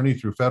Compassionate Journey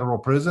Through Federal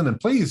Prison. And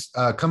please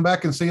come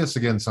back and see us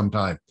again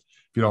sometime,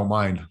 if you don't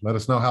mind. Let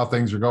us know how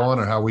things are going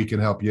or how we can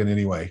help you in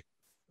any way.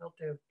 Will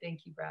do.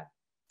 Thank you, Brad.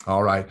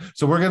 All right.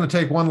 So we're going to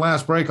take one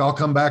last break. I'll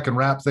come back and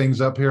wrap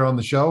things up here on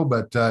the show.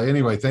 But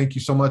anyway, thank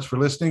you so much for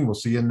listening. We'll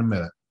see you in a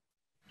minute.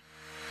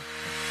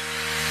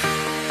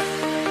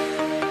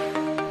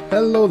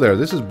 Hello there.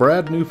 This is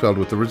Brad Neufeld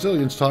with the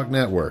Resilience Talk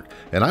Network,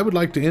 and I would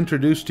like to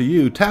introduce to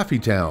you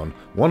Taffytown,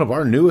 one of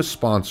our newest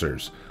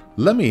sponsors.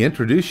 Let me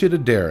introduce you to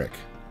Derek.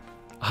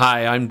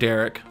 Hi, I'm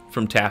Derek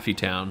from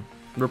Taffytown.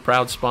 We're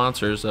proud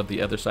sponsors of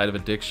the Other Side of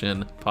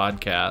Addiction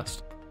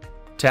podcast.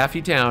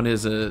 Taffytown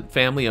is a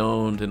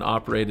family-owned and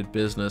operated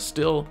business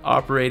still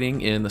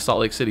operating in the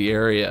Salt Lake City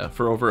area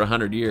for over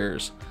 100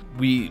 years.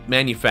 We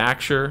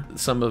manufacture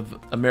some of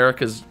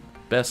America's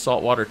best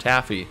saltwater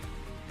taffy.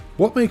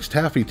 What makes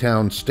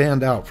Taffytown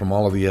stand out from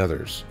all of the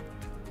others?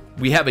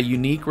 We have a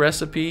unique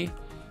recipe,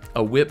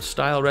 a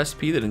whip-style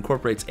recipe that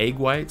incorporates egg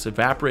whites,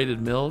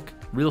 evaporated milk,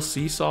 real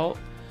sea salt.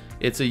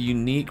 It's a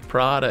unique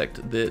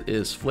product that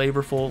is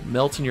flavorful,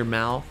 melts in your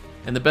mouth,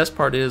 and the best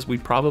part is we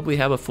probably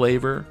have a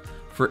flavor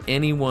for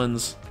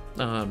anyone's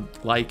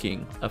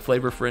liking, a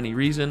flavor for any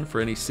reason,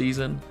 for any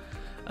season.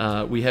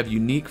 We have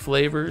unique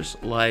flavors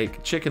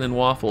like chicken and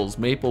waffles,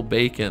 maple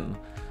bacon,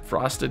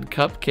 frosted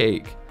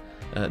cupcake.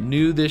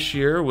 New this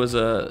year was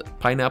a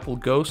pineapple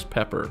ghost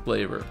pepper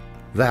flavor.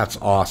 That's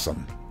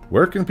awesome.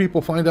 Where can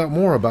people find out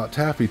more about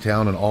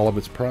Taffytown and all of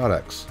its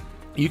products?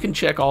 You can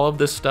check all of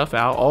this stuff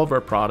out. All of our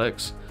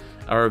products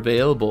are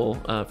available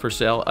for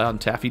sale on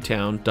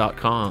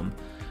taffytown.com.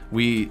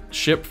 We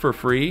ship for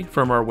free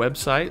from our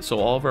website, so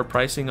all of our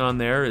pricing on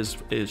there is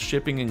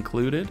shipping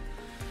included.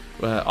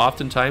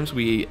 Oftentimes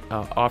we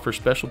offer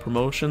special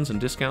promotions and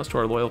discounts to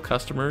our loyal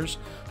customers,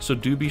 so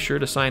do be sure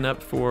to sign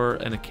up for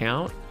an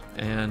account,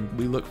 and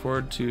we look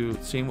forward to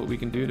seeing what we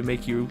can do to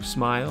make you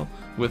smile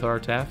with our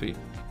taffy.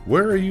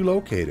 Where are you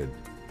located?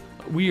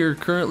 We are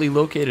currently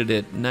located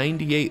at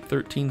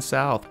 9813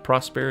 South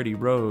Prosperity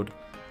Road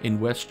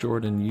in West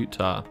Jordan,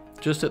 Utah,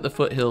 just at the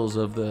foothills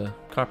of the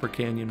Copper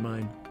Canyon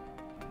Mine.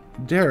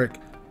 Derek,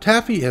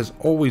 taffy has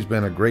always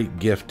been a great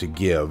gift to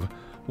give.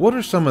 What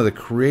are some of the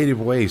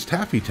creative ways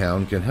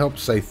Taffytown can help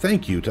say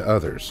thank you to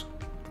others?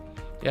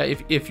 Yeah,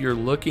 if you're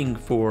looking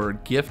for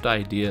gift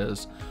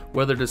ideas,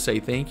 whether to say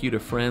thank you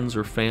to friends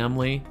or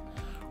family,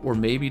 or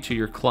maybe to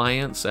your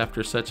clients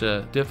after such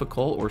a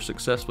difficult or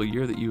successful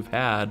year that you've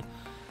had,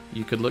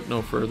 you could look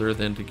no further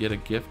than to get a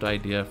gift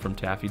idea from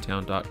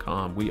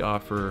taffytown.com. We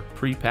offer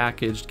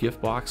prepackaged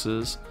gift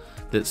boxes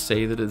that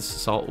say that it's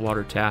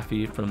saltwater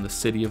taffy from the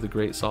city of the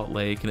Great Salt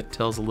Lake, and it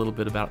tells a little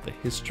bit about the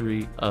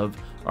history of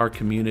our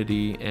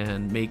community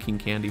and making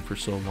candy for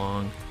so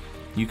long.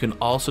 You can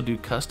also do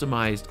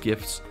customized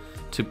gifts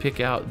to pick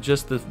out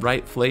just the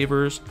right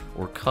flavors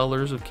or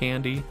colors of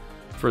candy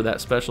for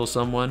that special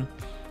someone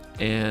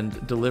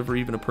and deliver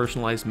even a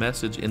personalized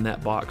message in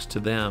that box to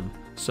them.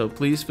 So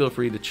please feel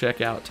free to check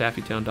out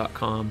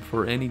taffytown.com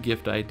for any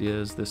gift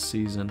ideas this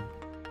season.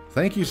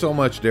 Thank you so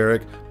much,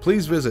 Derek.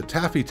 Please visit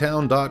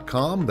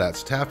taffytown.com,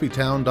 that's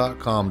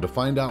taffytown.com, to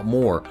find out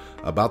more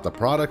about the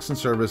products and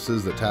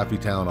services that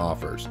Taffytown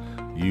offers.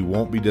 You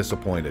won't be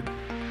disappointed.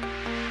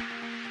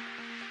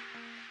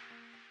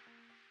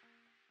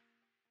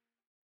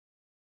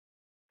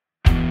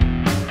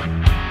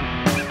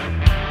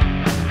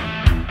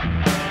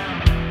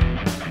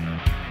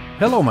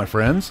 Hello, my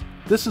friends.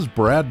 This is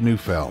Brad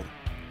Neufeld.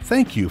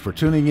 Thank you for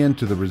tuning in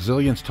to the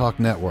Resilience Talk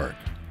Network.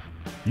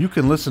 You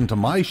can listen to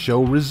my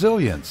show,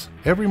 Resilience,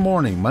 every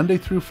morning, Monday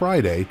through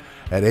Friday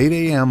at 8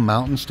 a.m.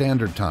 Mountain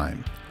Standard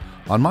Time.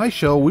 On my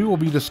show, we will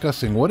be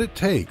discussing what it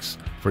takes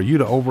for you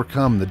to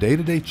overcome the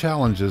day-to-day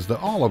challenges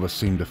that all of us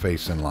seem to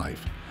face in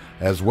life,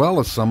 as well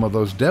as some of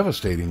those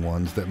devastating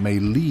ones that may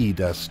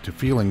lead us to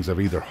feelings of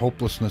either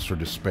hopelessness or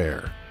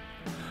despair.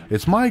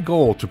 It's my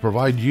goal to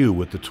provide you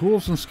with the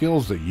tools and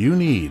skills that you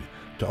need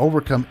to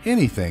overcome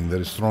anything that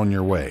is thrown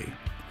your way.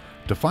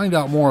 To find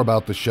out more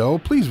about the show,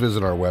 please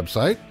visit our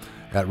website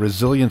at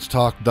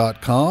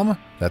resiliencetalk.com.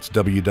 That's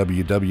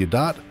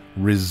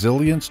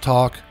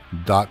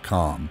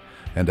www.resiliencetalk.com.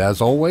 And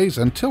as always,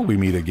 until we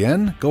meet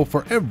again, go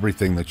for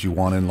everything that you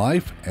want in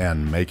life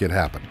and make it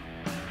happen.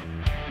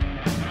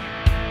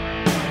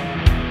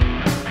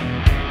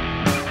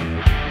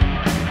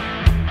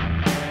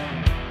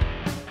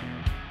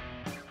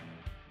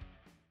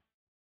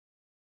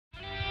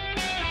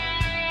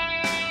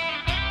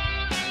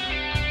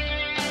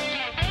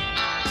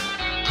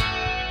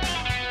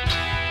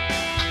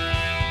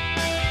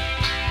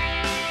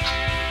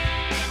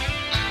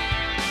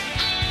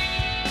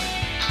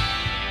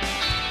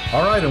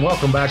 All right, and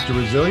welcome back to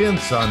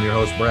Resilience. I'm your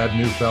host, Brad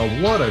Neufeld.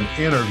 What an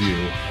interview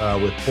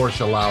with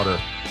Portia Louder.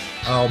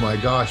 Oh my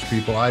gosh,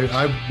 people.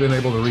 I've been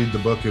able to read the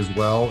book as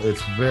well.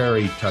 It's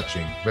very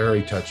touching,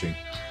 very touching.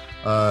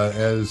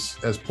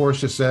 As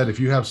Portia said, if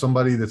you have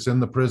somebody that's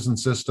in the prison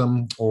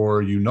system,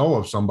 or you know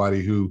of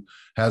somebody who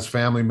has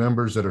family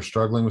members that are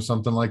struggling with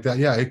something like that,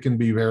 yeah, it can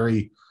be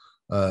very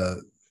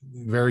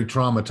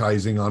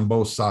traumatizing on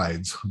both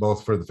sides,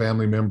 both for the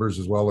family members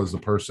as well as the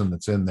person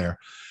that's in there.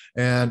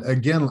 And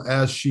again,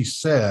 as she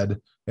said,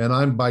 and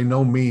I'm by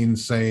no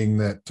means saying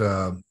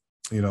that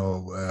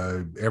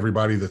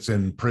everybody that's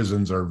in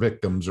prisons are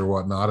victims or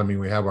whatnot. I mean,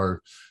 we have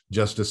our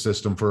justice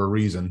system for a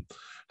reason.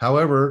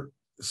 However,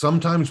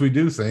 sometimes we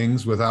do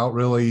things without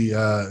really,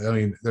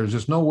 there's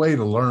just no way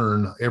to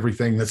learn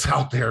everything that's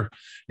out there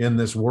in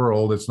this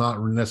world. It's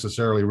not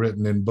necessarily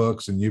written in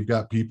books, and you've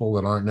got people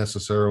that aren't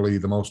necessarily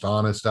the most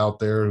honest out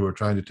there who are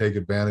trying to take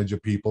advantage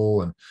of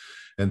people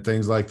and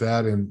things like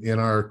that. And in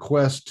our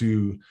quest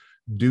to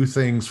do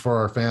things for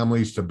our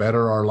families to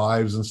better our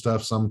lives and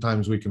stuff,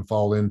 sometimes we can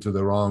fall into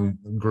the wrong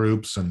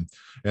groups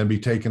and be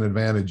taken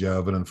advantage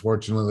of. And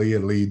unfortunately,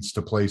 it leads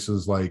to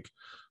places like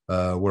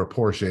where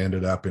Portia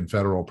ended up in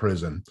federal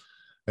prison.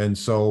 And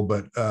so,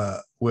 but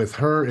with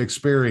her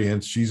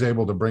experience, she's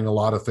able to bring a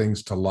lot of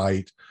things to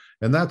light.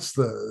 And that's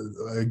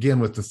again,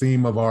 with the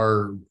theme of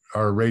our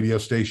radio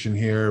station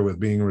here, with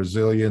being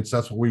resilient,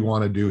 that's what we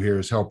want to do here,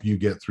 is help you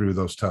get through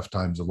those tough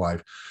times of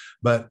life.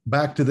 But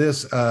back to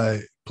this,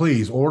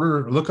 please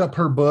look up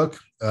her book.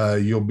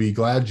 You'll be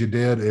glad you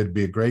did. It'd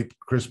be a great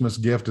Christmas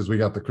gift as we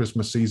got the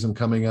Christmas season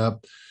coming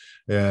up.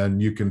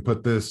 And you can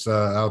put this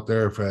out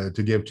there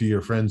to give to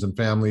your friends and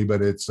family.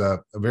 But it's a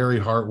very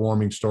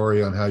heartwarming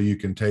story on how you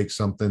can take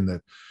something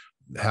that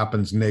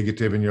happens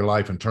negative in your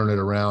life and turn it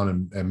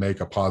around and make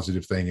a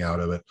positive thing out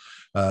of it.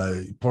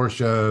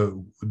 Portia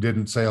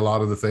didn't say a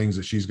lot of the things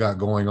that she's got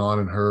going on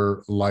in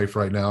her life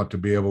right now to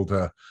be able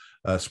to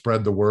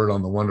spread the word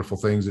on the wonderful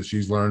things that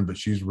she's learned, but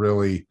she's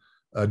really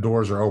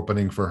doors are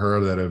opening for her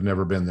that have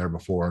never been there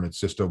before. And it's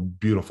just a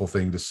beautiful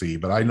thing to see.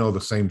 But I know the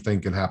same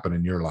thing can happen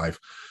in your life.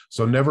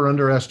 So never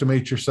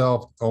underestimate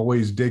yourself.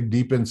 Always dig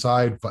deep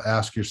inside.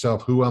 Ask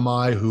yourself, who am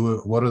I?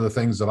 What are the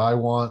things that I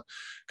want?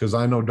 Because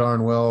I know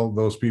darn well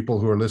those people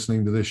who are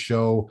listening to this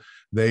show,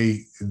 they're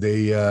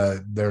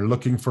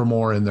looking for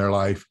more in their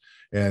life.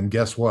 And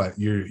guess what?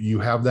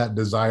 You have that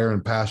desire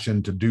and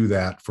passion to do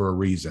that for a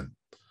reason.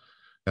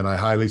 And I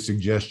highly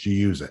suggest you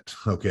use it.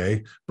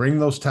 Okay. Bring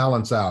those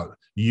talents out.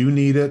 You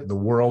need it. The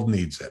world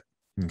needs it.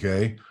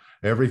 Okay.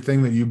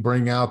 Everything that you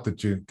bring out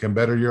that you can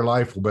better your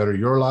life will better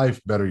your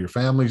life, better your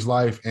family's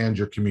life, and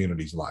your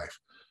community's life.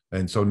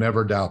 And so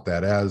never doubt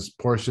that. As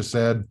Portia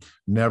said,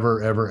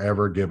 never, ever,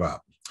 ever give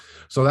up.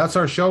 So that's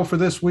our show for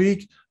this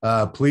week.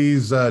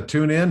 Please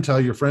tune in, tell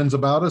your friends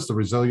about us, the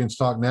Resilience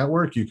Talk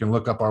Network. You can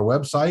look up our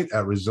website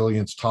at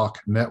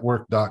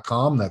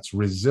resiliencetalknetwork.com. That's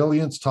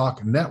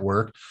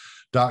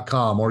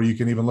resiliencetalknetwork.com. Or you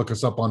can even look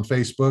us up on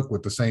Facebook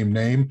with the same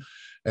name.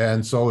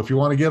 And so if you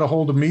want to get a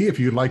hold of me, if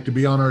you'd like to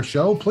be on our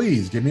show,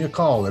 please give me a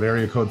call at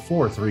area code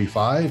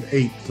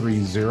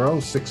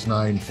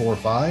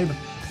 435-830-6945.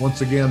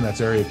 Once again, that's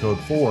area code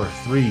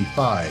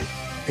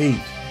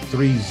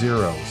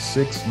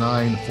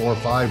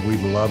 435-830-6945.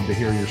 We'd love to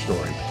hear your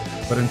story.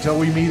 But until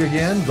we meet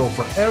again, go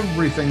for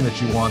everything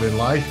that you want in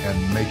life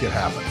and make it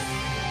happen.